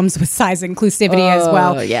problems with size inclusivity as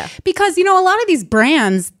well. yeah. Because, you know, a lot of these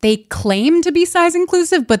brands, they claim to be size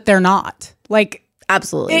inclusive, but they're not. Like,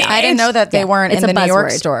 Absolutely. not. I didn't know that they weren't it's in a the New York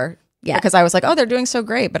buzzword. store. Yeah. Because I was like, oh, they're doing so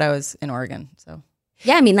great, but I was in Oregon, so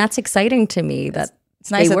Yeah, I mean, that's exciting to me that it's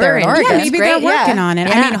nice they that they're were in in- Oregon. yeah, That's maybe great, they're working on it.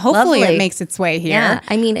 I Yeah, mean, hopefully lovely. it makes its way here. Yeah,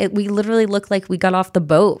 I mean, we literally look like we got off the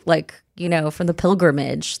boat, like, you know, from the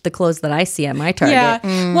pilgrimage, the clothes that I see at my Target.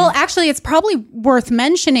 Yeah. Well, actually, it's probably worth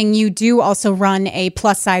mentioning you do also run a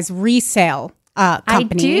plus size resale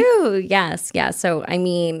company. I do. Yes. Yeah. So, I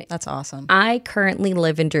mean, That's awesome. I currently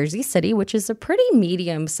live in Jersey City, which is a pretty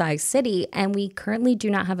medium-sized city, and we currently do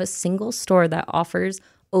not have a single store that offers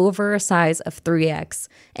over a size of 3X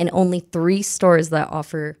and only 3 stores that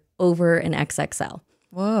offer over an XXL.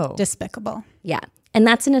 Whoa. Despicable. Yeah. And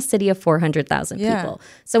that's in a city of 400,000 Yeah. people.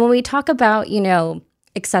 So when we talk about, you know,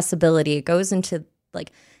 accessibility, it goes into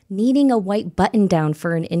like needing a white button down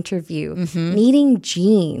for an interview, needing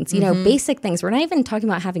jeans, you know, basic things. We're not even talking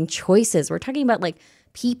about having choices. We're talking about like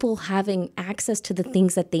people having access to the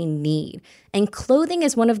things that they need. And clothing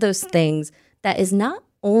is one of those things that is not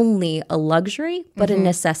only a luxury, but a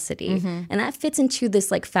necessity. And that fits into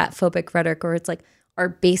this like fat phobic rhetoric where it's like our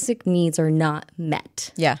basic needs are not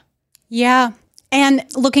met. Yeah. Yeah. And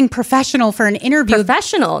looking professional for an interview.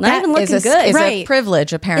 Professional, not That even looking Is good. a Right.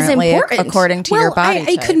 privilege, apparently, important. according to your body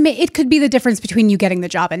it type. could be the difference between you getting the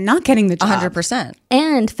job and not getting the job. 100%.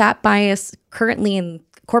 And fat bias currently in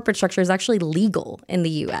corporate structure is actually legal in the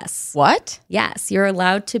US. What? Yes, you're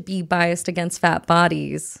allowed to be biased against fat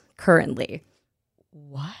bodies currently.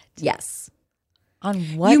 What? Yes. On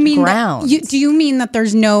what you mean grounds? do you mean that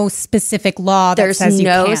there's no specific law that There's says you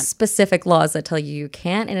no can't? specific laws that tell you you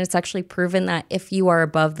can't. And it's actually proven that if you are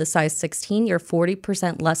above the size 16, you're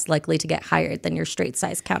 40% less likely to get hired than your straight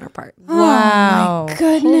size counterpart. Wow.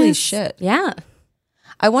 goodness. Holy shit. Yeah.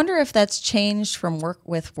 I wonder if that's changed from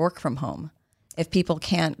work from home. If people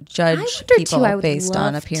can't judge I wonder people too, I would based love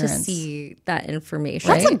on appearance. to see that information.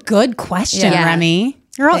 That's a good question, Yeah. Remy.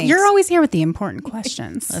 Thanks. You're always here with the important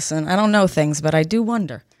questions. Listen, I don't know things, but I do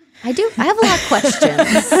wonder. I do. I have a lot of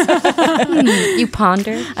questions. You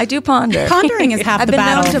ponder. I do ponder. Pondering is half I've the been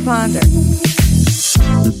battle. known to ponder.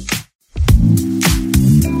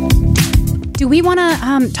 Do we want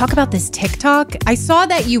to talk about this TikTok? I saw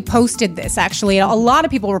that you posted this, actually. A lot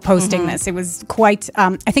of people were posting this. It was quite,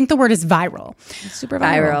 I think the word is viral. Super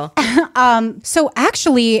viral. So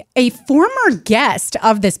actually, a former guest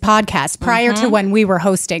of this podcast prior to when we were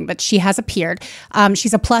hosting, but she has appeared.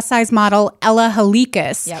 She's a plus size model, Ella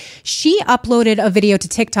Halikas. Yep. She uploaded a video to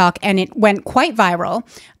TikTok and it went quite viral.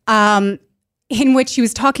 In which she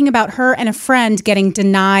was talking about her and a friend getting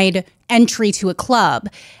denied entry to a club.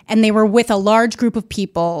 And they were with a large group of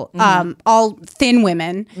people, all thin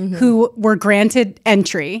women, who were granted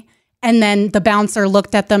entry. And then the bouncer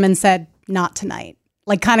looked at them and said, "Not tonight."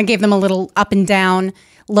 Like kind of gave them a little up and down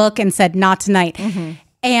look and said, "Not tonight."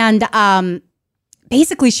 And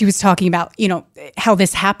basically she was talking about, you know, how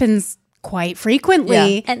this happens quite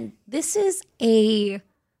frequently. And this is a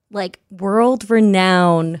like world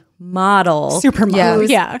renowned model. Supermodel,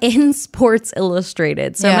 who's yeah. in Sports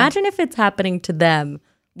Illustrated. So Yeah. imagine if it's happening to them,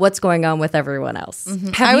 what's going on with everyone else.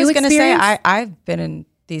 I was you going to say, experienced- I've been in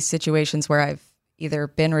these situations where I've either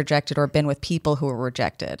been rejected or been with people who were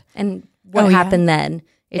rejected. And what Oh, yeah. happened then?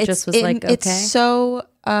 It just was like, okay. It's so,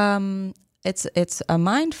 it's a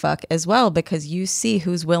mind fuck as well because you see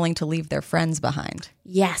who's willing to leave their friends behind.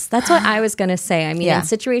 Yes, that's what I was going to say. I mean, Yeah. in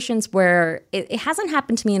situations where it hasn't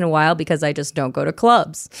happened to me in a while because I just don't go to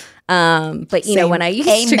clubs. But, you know, when I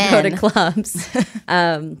used to go to Amen. clubs,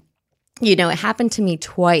 you know, it happened to me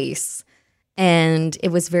twice. And it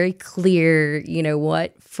was very clear, you know,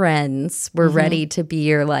 what friends were ready to be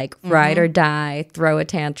your like ride or die, throw a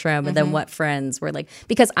tantrum, and then what friends were like,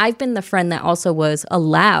 because I've been the friend that also was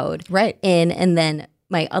allowed Right. in, and then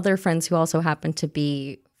my other friends who also happened to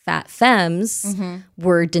be fat femmes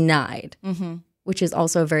were denied, which is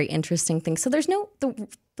also a very interesting thing. So there's no,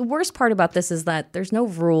 the worst part about this is that there's no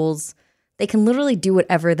rules. They can literally do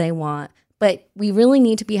whatever they want. But we really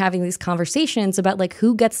need to be having these conversations about like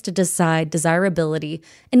who gets to decide desirability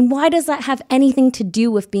and why does that have anything to do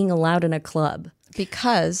with being allowed in a club?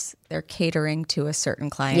 because they're catering to a certain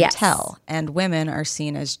clientele, and women are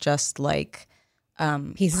seen as just like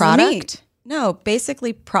Pieces of product. meat. No,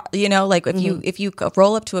 basically, like if you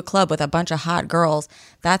roll up to a club with a bunch of hot girls,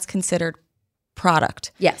 that's considered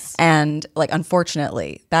product. Yes. And like,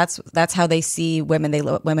 unfortunately, that's how they see women. They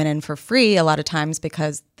let women in for free a lot of times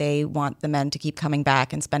because they want the men to keep coming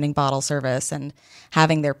back and spending bottle service and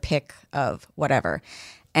having their pick of whatever.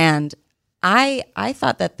 And I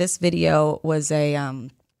thought that this video was it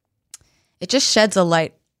just sheds a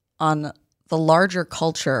light on the larger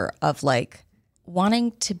culture of like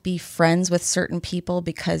wanting to be friends with certain people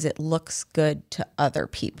because it looks good to other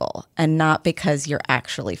people and not because you're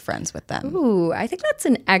actually friends with them. Ooh, I think that's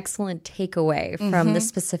an excellent takeaway from the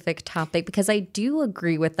specific topic, because I do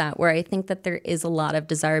agree with that, where I think that there is a lot of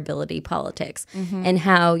desirability politics and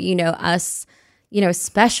how, us,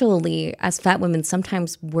 especially as fat women,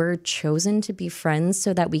 sometimes we're chosen to be friends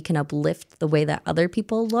so that we can uplift the way that other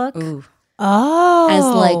people look. Ooh. Oh. As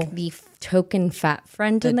like the token fat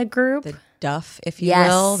friend in the group. The Duff, if you Yes,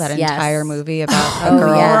 will, that yes. entire movie about a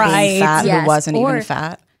girl Right. being fat Yes. who wasn't Or- even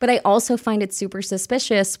fat. But I also find it super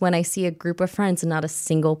suspicious when I see a group of friends and not a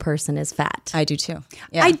single person is fat. I do too.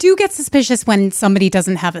 Yeah. I do get suspicious when somebody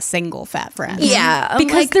doesn't have a single fat friend. Yeah, I'm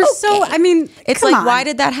because like, they're so, I mean, It's come like, on. why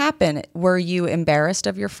did that happen? Were you embarrassed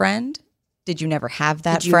of your friend? Did you never have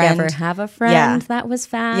that Did you friend? ever have a friend Yeah. that was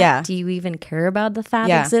fat? Yeah. Do you even care about the fat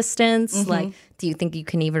Yeah. existence? Like, do you think you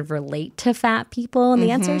can even relate to fat people? And the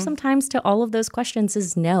answer sometimes to all of those questions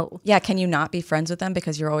is no. Yeah, can you not be friends with them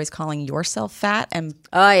because you're always calling yourself fat? And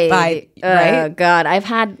Right? right? God, I've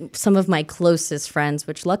had some of my closest friends,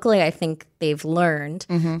 which luckily I think they've learned.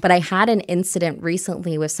 But I had an incident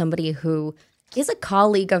recently with somebody who is a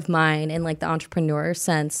colleague of mine in like the entrepreneur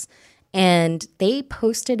sense. And they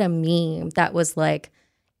posted a meme that was like,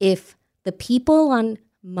 if the people on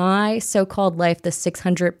my so-called life, the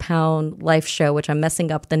 600-pound life show, which I'm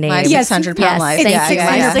messing up the name. My Yes. 600-pound life. Thank Yeah, you. yeah,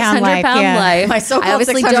 My yeah. 600-pound yeah. life. My so-called I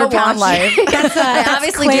obviously don't 600-pound watch life. I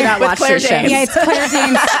obviously do Claire- not with watch Claire your shows. Danes. Yeah, it's Claire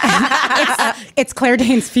Danes. it's Claire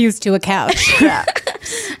Danes fused to a couch.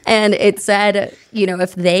 And it said,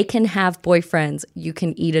 if they can have boyfriends, you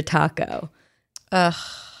can eat a taco.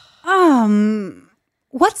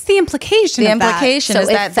 What's the implication The of that? implication So is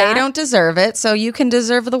if that they fat- don't deserve it, so you can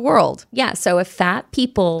deserve the world. Yeah, so if fat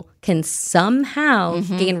people can somehow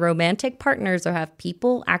gain romantic partners or have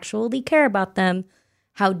people actually care about them,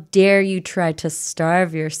 how dare you try to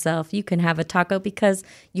starve yourself? You can have a taco because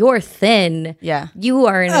you're thin. Yeah. You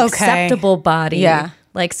are an Okay. acceptable body. Yeah.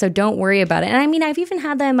 Like, so don't worry about it. And I mean, I've even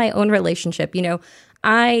had that in my own relationship.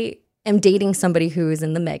 I am dating somebody who is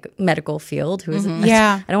in the medical field, who is,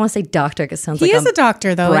 Yeah. I don't want to say doctor because it sounds He like is I'm a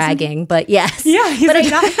doctor, though. isn't he? bragging, but yes. Yeah, he's a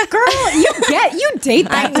doctor. Girl, you date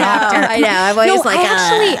that doctor. I know. I'm always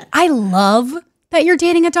like, I love that you're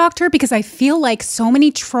dating a doctor because I feel like so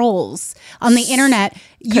many trolls on the internet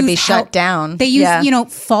Could be use shut down. They use, Yeah.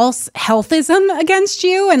 false healthism against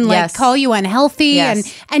you and like Yes. call you unhealthy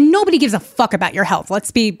Yes. and nobody gives a fuck about your health.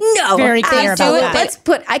 Let's be very clear about that. Let's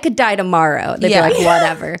put, I could die tomorrow. They'd Yeah. be like,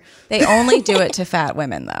 whatever. They only do it to fat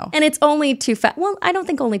women, though. And it's only to fat, well, I don't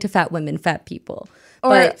think only to fat women, fat people. Or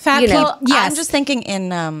but, fat you know, people- Yes. I'm just thinking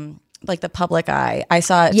in like the public eye. I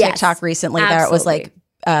saw a Yes, TikTok recently that it was absolutely. like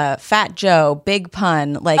Fat Joe, Big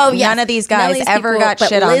Pun. Like Oh, yes. none of these None of guys these ever people, got but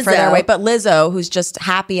shit on for their Lizzo. weight. But Lizzo, who's just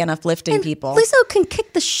happy and uplifting people. Lizzo can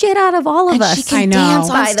kick the shit out of all of us. she can I know. dance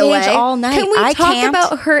on by stage the way. all night. Can we I talk can't.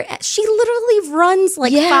 about her? She literally runs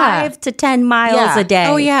like Yeah. 5 to 10 miles Yeah. a day.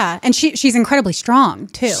 Oh yeah, and she's incredibly strong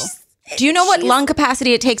too. Do you know what lung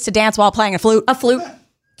capacity it takes to dance while playing a flute? A flute.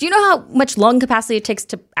 Do you know how much lung capacity it takes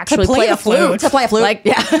to actually play play the a flute? flute. To play a flute? Like,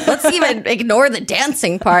 yeah. Let's even ignore the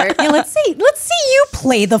dancing part. Yeah, let's see you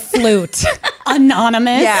play the flute,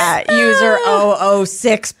 anonymous. Yeah, user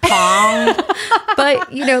 006 Pong. But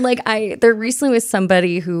there recently was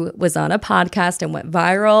somebody who was on a podcast and went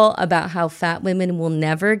viral about how fat women will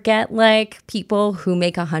never get like people who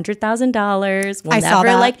make $100,000, will I saw never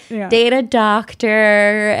that. like Yeah. date a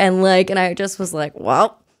doctor, and I just was like,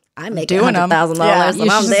 well, I make Doing 'em. $100,000 Yeah, and you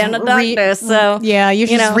I'm should dating a just doctor, so Yeah, you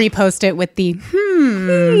should just know. repost it with the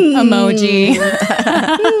emoji.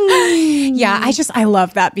 Yeah, I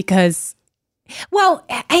love that because, well,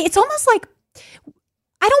 it's almost like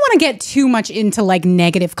I don't want to get too much into like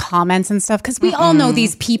negative comments and stuff because we all know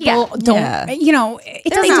these people don't, Yeah. it They're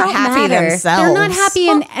doesn't not don't happy matter. themselves. They're not happy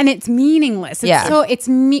and it's meaningless. Yeah. So it's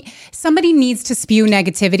somebody needs to spew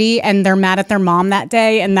negativity and they're mad at their mom that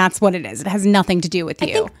day and that's what it is. It has nothing to do with you.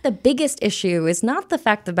 I think the biggest issue is not the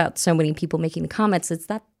fact about so many people making the comments, it's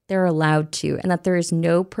that they're allowed to and that there is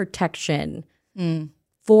no protection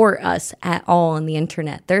for us at all on the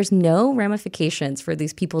internet. There's no ramifications for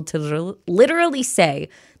these people to literally say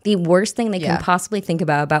the worst thing they can possibly think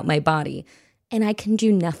about my body, and I can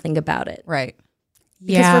do nothing about it. Right.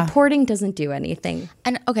 Because reporting doesn't do anything.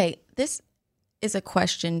 And okay, this is a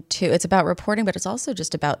question too. It's about reporting, but it's also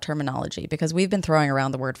just about terminology, because we've been throwing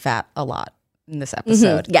around the word fat a lot in this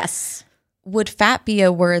episode. Yes. Would fat be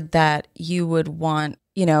a word that you would want,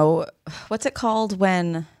 what's it called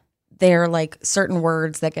when they're like certain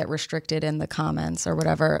words that get restricted in the comments or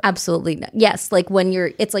whatever? Absolutely. Yes. Like when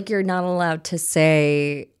it's like you're not allowed to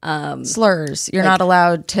say slurs. You're not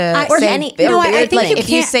allowed to or say any. I think if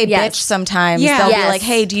you say bitch sometimes, they'll be like,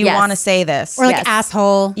 hey, do you want to say this? Or like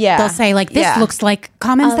asshole. Yeah. They'll say like, this looks like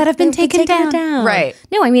comments that have been taken down. Right.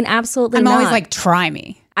 No, I mean, absolutely I'm not. always like, try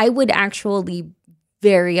me. I would actually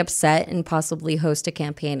very upset and possibly host a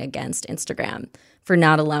campaign against Instagram for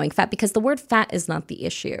not allowing fat, because the word fat is not the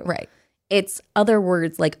issue. Right. It's other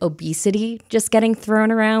words like obesity just getting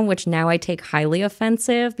thrown around, which now I take highly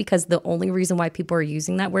offensive, because the only reason why people are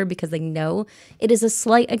using that word because they know it is a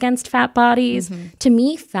slight against fat bodies. To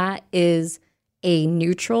me, fat is a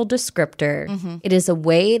neutral descriptor. It is a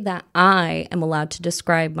way that I am allowed to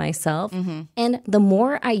describe myself. And the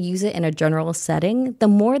more I use it in a general setting, the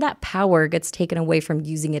more that power gets taken away from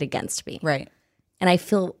using it against me. Right. And I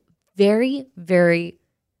feel very, very,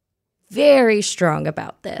 very strong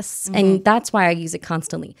about this. And that's why I use it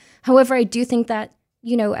constantly. However, I do think that,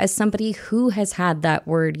 as somebody who has had that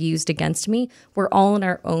word used against me, we're all in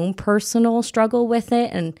our own personal struggle with it.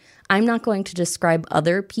 And I'm not going to describe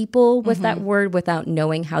other people with that word without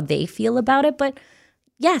knowing how they feel about it. But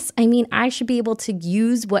yes, I mean, I should be able to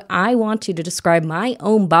use what I want to describe my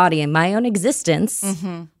own body and my own existence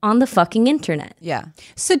on the fucking internet. Yeah.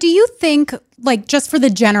 So do you think, like, just for the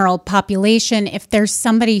general population, if there's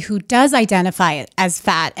somebody who does identify as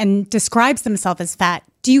fat and describes themselves as fat,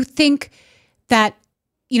 do you think that,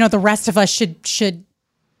 the rest of us should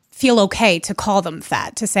feel okay to call them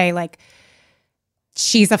fat, to say like,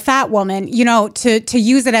 she's a fat woman, to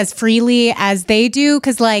use it as freely as they do?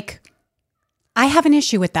 Because like, I have an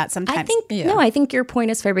issue with that sometimes. I think your point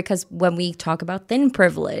is fair, because when we talk about thin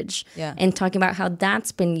privilege and talking about how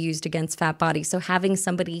that's been used against fat bodies, so having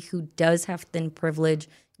somebody who does have thin privilege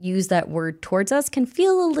use that word towards us can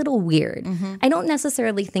feel a little weird. I don't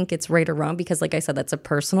necessarily think it's right or wrong, because like I said, that's a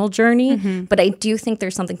personal journey, but I do think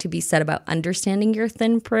there's something to be said about understanding your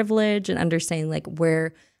thin privilege and understanding like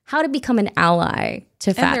how to become an ally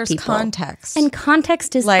to fat people. And there's context. And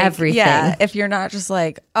context is like, everything. Yeah, if you're not just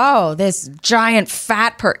like, oh, this giant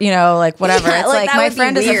fat like whatever. Yeah, it's like my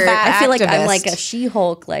friend is a fat I feel like activist. I'm like a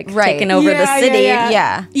She-Hulk, taking over the city.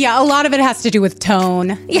 Yeah. Yeah, a lot of it has to do with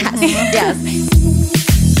tone. Yes, yes.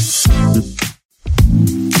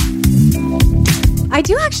 I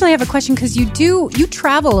do actually have a question, because you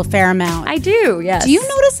travel a fair amount. I do, yes. Do you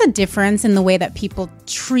notice a difference in the way that people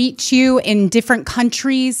treat you in different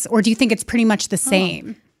countries, or do you think it's pretty much the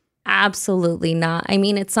same? Absolutely not. I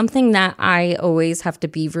mean, it's something that I always have to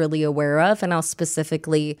be really aware of, and I'll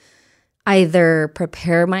specifically either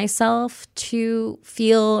prepare myself to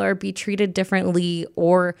feel or be treated differently,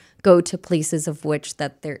 or go to places of which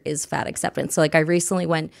that there is fat acceptance. So like I recently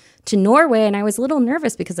went to Norway, and I was a little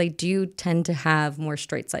nervous because I do tend to have more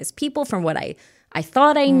straight-sized people from what I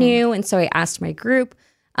thought I knew. And so I asked my group.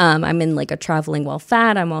 I'm in like a Traveling While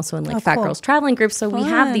Fat. I'm also in like Fat Girls Traveling group. So we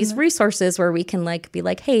have these resources where we can like be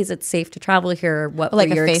like, hey, is it safe to travel here? What like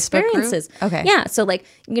were your a Facebook experiences? Group? Okay. Yeah. So like,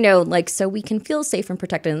 so we can feel safe and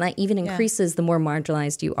protected. And that even increases the more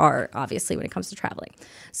marginalized you are, obviously, when it comes to traveling.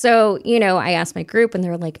 So, I asked my group, and they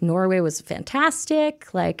were like, Norway was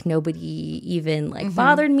fantastic. Like nobody even like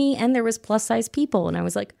bothered me. And there was plus size people. And I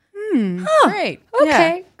was like, great.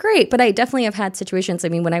 Okay, great. But I definitely have had situations. I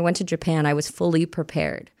mean, when I went to Japan, I was fully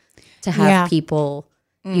prepared to have people,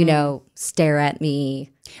 stare at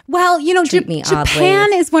me. Well, treat me Japan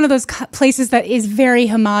oddly. is one of those places that is very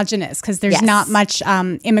homogenous, because there's not much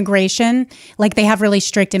immigration. Like they have really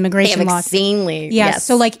strict immigration laws. Insanely. Yeah. Yes.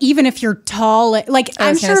 So like even if you're tall, like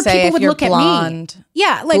I'm sure people would look blonde. at me.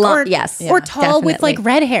 Yeah. Like or tall with like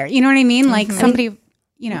red hair. You know what I mean? Like somebody.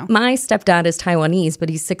 My stepdad is Taiwanese, but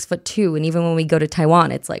he's 6'2", and even when we go to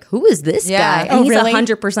Taiwan, it's like, who is this guy? And he's really?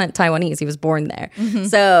 100% Taiwanese. He was born there,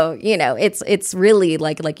 so it's really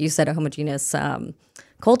like you said, a homogeneous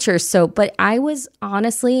culture. So, but I was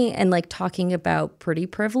honestly, and like talking about pretty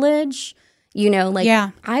privilege,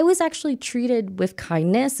 I was actually treated with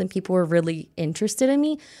kindness, and people were really interested in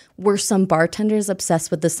me. Were some bartenders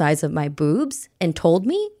obsessed with the size of my boobs and told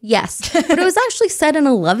me? Yes. But it was actually said in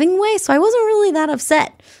a loving way, so I wasn't really that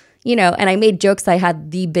upset. And I made jokes that I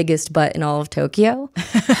had the biggest butt in all of Tokyo.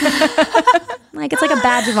 Like it's like a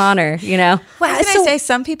badge of honor, you know? Well, I say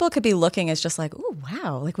some people could be looking as just like, oh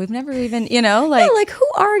wow, like we've never even, you know, like, Yeah, like who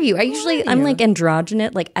are you? I'm like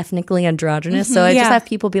androgynous, like ethnically androgynous. So I just have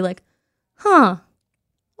people be like, huh,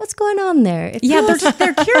 what's going on there? It feels-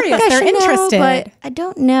 they're curious. I They're should know, interested. but I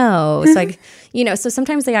don't know. It's like, you know, so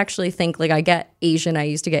sometimes they actually think like I get Asian. I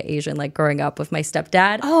used to get Asian like growing up with my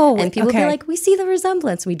stepdad. Oh, and people okay. be like, we see the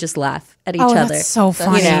resemblance. We just laugh at each Oh, other. that's so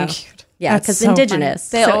funny. You know? Yeah, That's because so indigenous.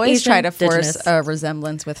 they So always Asian, try to force indigenous. a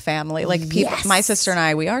resemblance with family. Like people, my sister and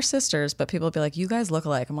I, we are sisters, but people will be like, you guys look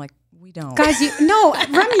alike. I'm like, we don't. Guys,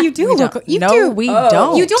 Remy, you do look. You no, do. we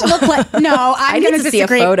don't. You don't look like. No, I'm need going to see a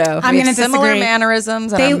disagree. photo. I'm We going have to similar disagree.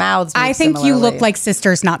 mannerisms and our mouths move I think you similarly. look like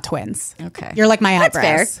sisters, not twins. Okay. You're like my That's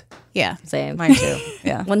eyebrows. fair. Yeah. Same. Mine too.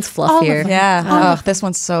 Yeah. One's fluffier. Yeah. Oh, this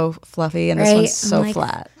one's so fluffy and this Right? one's so I'm like,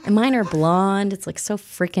 flat. And mine are blonde. It's like so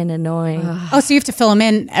freaking annoying. Oh, so you have to fill them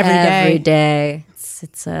in every day.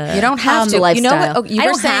 It's a You don't have it's to. a lifestyle. You know what? Oh, you I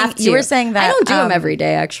were don't saying- have to. you were saying that, I don't do them um, every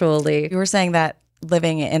day. Actually, You were saying that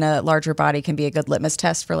living in a larger body can be a good litmus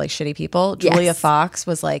test for like shitty people. Julia Yes. Fox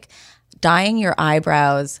was like, dyeing your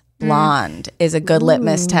eyebrows blonde is a good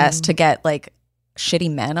litmus test to get like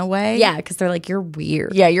shitty men away. yeah, because they're like you're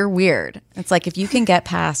weird. Yeah, you're weird. It's like if you can get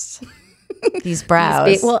past these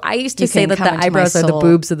brows. Well, I used to you say can that come the into my eyebrows are the soul.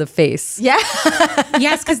 boobs of the face. Yeah.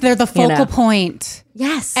 Yes, because they're the focal know. point.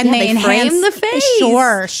 Yes, And yeah, they enhance frame the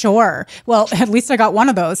face. Sure. Well, at least I got one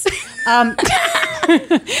of those.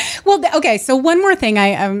 Well, okay. So one more thing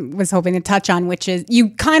I was hoping to touch on, which is you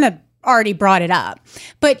kind of already brought it up,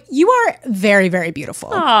 but you are very, very beautiful.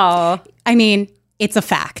 Oh, I mean, it's a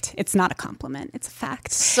fact. It's not a compliment. It's a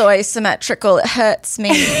fact. So symmetrical, it hurts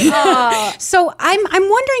me. So I'm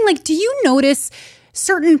wondering, like, do you notice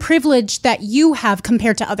certain privilege that you have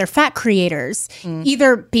compared to other fat creators,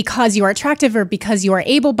 either because you are attractive or because you are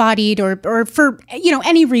able-bodied or for,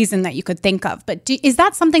 any reason that you could think of? But is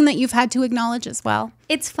that something that you've had to acknowledge as well?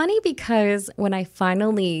 it's funny because when I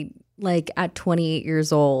finally, like at 28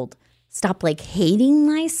 years old, stopped like hating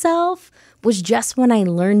myself was just when I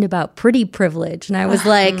learned about pretty privilege, and I was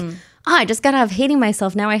like. I just got out of hating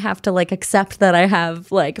myself. Now I have to like accept that I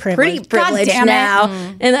have like pretty God privilege damn it. now.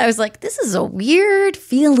 And I was like, this is a weird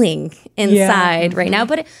feeling inside right now.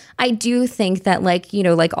 But I do think that like,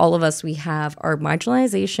 like all of us, we have our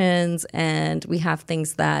marginalizations and we have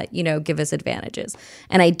things that, give us advantages.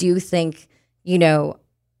 And I do think,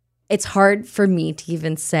 it's hard for me to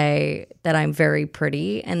even say that I'm very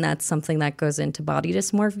pretty, and that's something that goes into body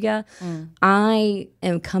dysmorphia. I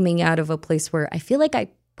am coming out of a place where I feel like I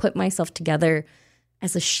put myself together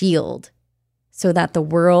as a shield so that the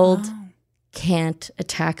world can't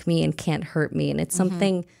attack me and can't hurt me. And it's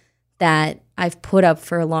something that I've put up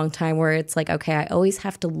for a long time where it's like, okay, I always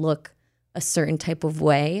have to look a certain type of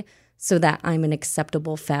way so that I'm an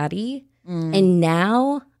acceptable fatty. And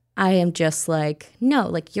now I am just like, no,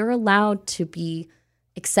 like you're allowed to be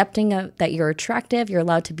accepting of that you're attractive. You're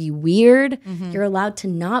allowed to be weird. You're allowed to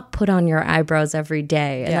not put on your eyebrows every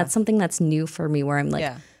day. And that's something that's new for me where I'm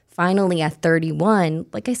like, finally at 31,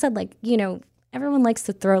 like I said, like, everyone likes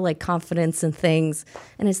to throw like confidence in things.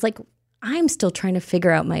 And it's like, I'm still trying to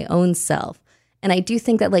figure out my own self. And I do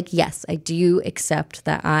think that like, yes, I do accept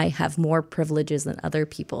that I have more privileges than other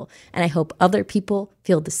people. And I hope other people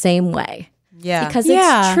feel the same way. Yeah. Because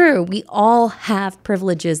Yeah. it's true. We all have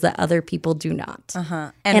privileges that other people do not.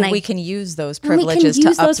 And we can use those privileges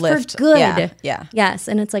to uplift. for good. Yeah. Yes.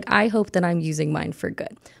 And it's like, I hope that I'm using mine for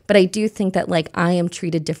good. But I do think that like I am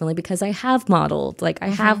treated differently because I have modeled, like I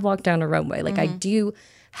have walked down a runway. Like I do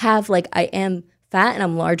have like, I am fat and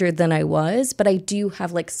I'm larger than I was, but I do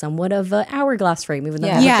have like somewhat of an hourglass frame, even though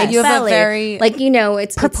I have Yes. a big You have a belly. very- like,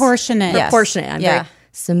 it's Proportionate. It's proportionate. I'm Yeah. very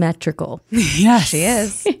symmetrical. Yes, she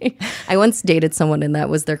is. I once dated someone and that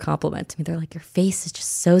was their compliment to me. They're like, your face is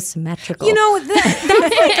just so symmetrical. That's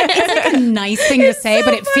it's like a nice thing to say,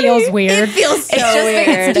 but it feels weird. feels so It's just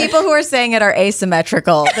weird. people who are saying it are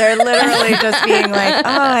asymmetrical. They're literally just being like, oh,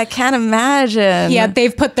 I can't imagine. Yeah,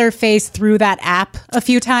 they've put their face through that app a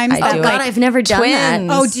few times. I that, do. Oh God, I've never done that.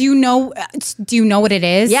 Twins. Oh, do you know what it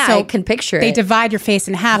is? Yeah, I can picture They it. divide your face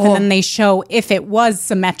in half, and then they show if it was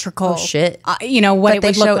symmetrical. Oh, shit. What But it they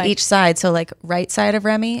would show look like. each side. So like right side of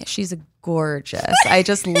Remy, she's gorgeous. I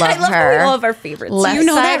just love I love her. all of our favorites. Left You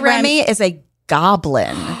know side that, Rem? Remy is a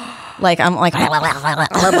goblin. Like I'm like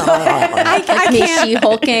Like me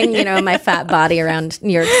she-hulking, in my fat body around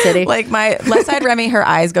New York City. like my left side Remy, her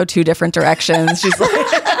eyes go two different directions. She's like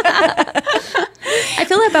I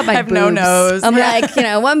feel that about my have boobs. no nose. I'm like,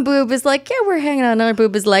 one boob is like, yeah, we're hanging out. Another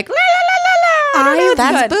boob is like, la, la, la, la, la.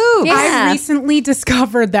 That's boobs. I recently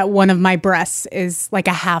discovered that one of my breasts is like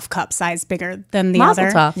a half cup size bigger than the Mazel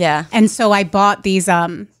other. tov. Yeah. And so I bought these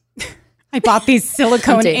silicone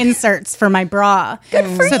Hunting. inserts for my bra so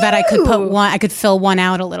that I could fill one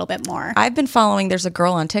out a little bit more. I've been following, there's a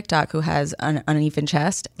girl on TikTok who has an uneven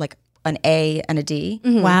chest, like an A and a D.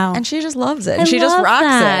 Wow. And she just loves it. And she just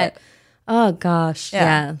rocks it. Oh gosh, Yeah.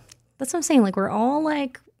 yeah. That's what I'm saying. Like we're all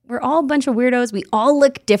a bunch of weirdos. We all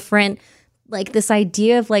look different. Like this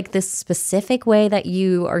idea of like this specific way that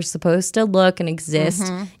you are supposed to look and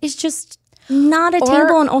exist is just not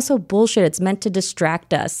attainable and also bullshit. It's meant to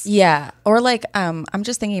distract us. Yeah. Or like, I'm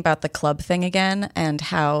just thinking about the club thing again and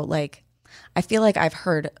how like, I feel like I've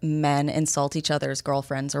heard men insult each other's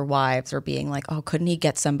girlfriends or wives or being like, oh, couldn't he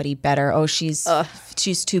get somebody better? Oh, she's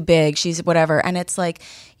too big. She's whatever. And it's like,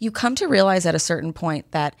 you come to realize at a certain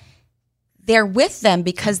point that they're with them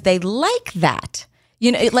because they like that.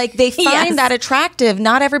 You know, like they find that attractive.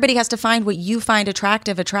 Not everybody has to find what you find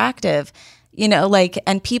attractive. You know, like,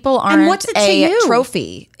 and people aren't what's it to a you?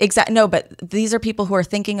 trophy. No, but these are people who are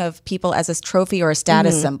thinking of people as a trophy or a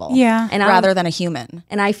status symbol. Yeah. And rather than a human.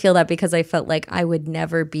 And I feel that because I felt like I would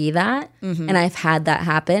never be that. And I've had that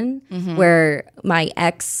happen where my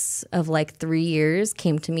ex of like 3 years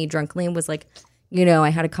came to me drunkenly and was like, you know, I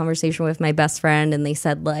had a conversation with my best friend and they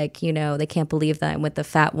said like, you know, they can't believe that I'm with a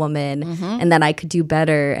fat woman and that I could do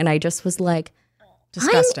better. And I just was like,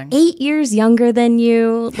 Disgusting. I'm 8 years younger than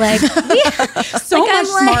you. Like, So much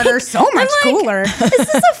smarter, so much cooler. is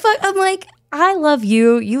this a fuck? I'm like, I love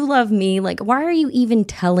you. You love me. Like, why are you even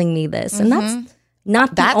telling me this? And that's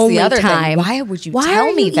not the only the other time. thing. Why would you Why tell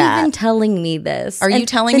are me you that? even telling me this? Are you And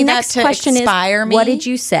telling the me that next to question inspire is, me? What did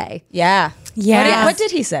you say? Yeah. Yeah. What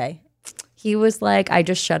did he say? He was like, I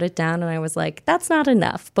just shut it down. And I was like, that's not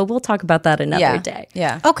enough, but we'll talk about that another day.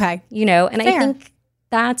 Yeah. Okay. You know, and Fair. I think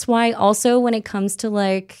that's why also when it comes to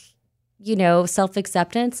like, you know,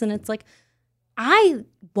 self-acceptance and it's like, I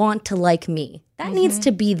want to like me. That needs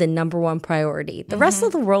to be the number one priority. The rest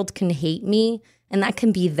of the world can hate me and that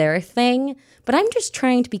can be their thing, but I'm just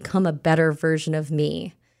trying to become a better version of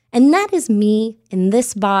me. And that is me in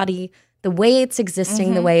this body, the way it's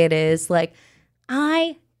existing, the way it is. Like,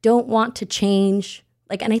 I don't want to change.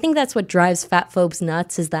 Like, and I think that's what drives fat phobes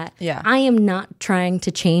nuts is that I am not trying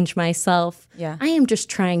to change myself. Yeah. I am just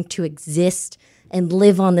trying to exist and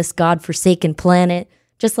live on this godforsaken planet,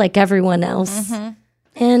 just like everyone else.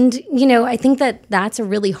 And, you know, I think that that's a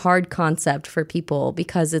really hard concept for people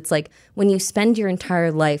because it's like when you spend your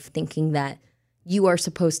entire life thinking that you are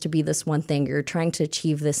supposed to be this one thing, you're trying to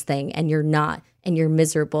achieve this thing, and you're not, and you're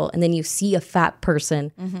miserable. And then you see a fat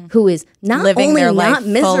person who is not Living only their not life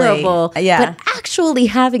miserable, fully. Yeah. but actually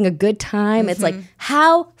having a good time. It's like,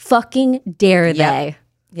 how fucking dare they?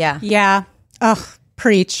 Yeah. Yeah. Ugh.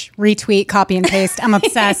 Preach, retweet, copy and paste. I'm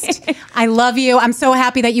obsessed. I love you. I'm so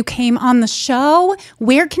happy that you came on the show.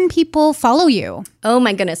 Where can people follow you? Oh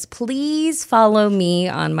my goodness. Please follow me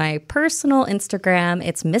on my personal Instagram.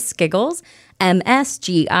 It's Miss Giggles,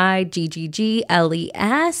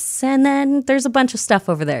 MSGIGGGLES. And then there's a bunch of stuff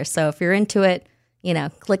over there. So if you're into it, you know,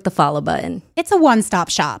 click the follow button. It's a one-stop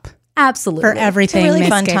shop Absolutely. for everything. really Miss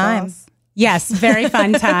fun Giggles. time. Yes, very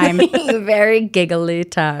fun time. Very giggly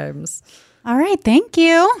times. All right, thank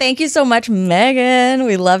you. Think you so much, Megan.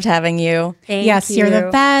 We loved having you. Thank Yes, you. you're the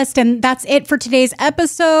best. And that's it for today's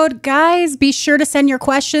episode. Guys, be sure to send your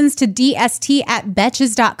questions to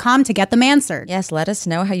dst@betches.com to get them answered. Yes, let us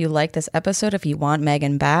know how you like this episode if you want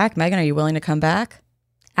Megan back. Megan, are you willing to come back?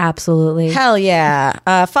 Absolutely. Hell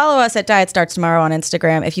yeah. Follow us at Diet Starts Tomorrow on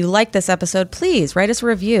Instagram. If you like this episode, please write us a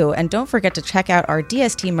review. And don't forget to check out our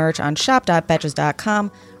DST merch on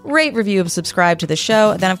shop.betches.com. Rate, review, and subscribe to the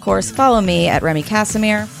show. Then, of course, follow me at Remy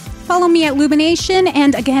Casimir. Follow me at Lubination.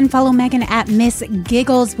 And again, follow Megan at Miss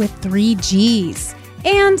Giggles with 3 Gs.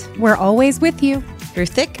 And we're always with you. Through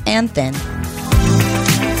thick and thin.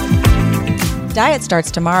 Diet Starts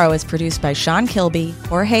Tomorrow is produced by Sean Kilby,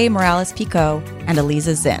 Jorge Morales-Pico, and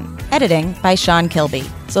Eliza Zinn. Editing by Sean Kilby.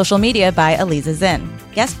 Social media by Eliza Zinn.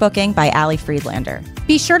 Guest booking by Ali Friedlander.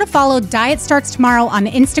 Be sure to follow Diet Starts Tomorrow on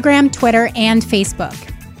Instagram, Twitter, and Facebook.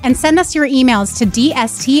 And send us your emails to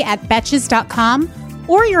dst@betches.com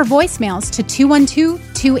or your voicemails to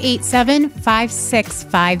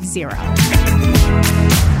 212-287-5650.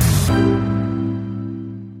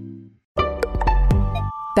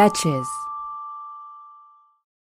 Betches.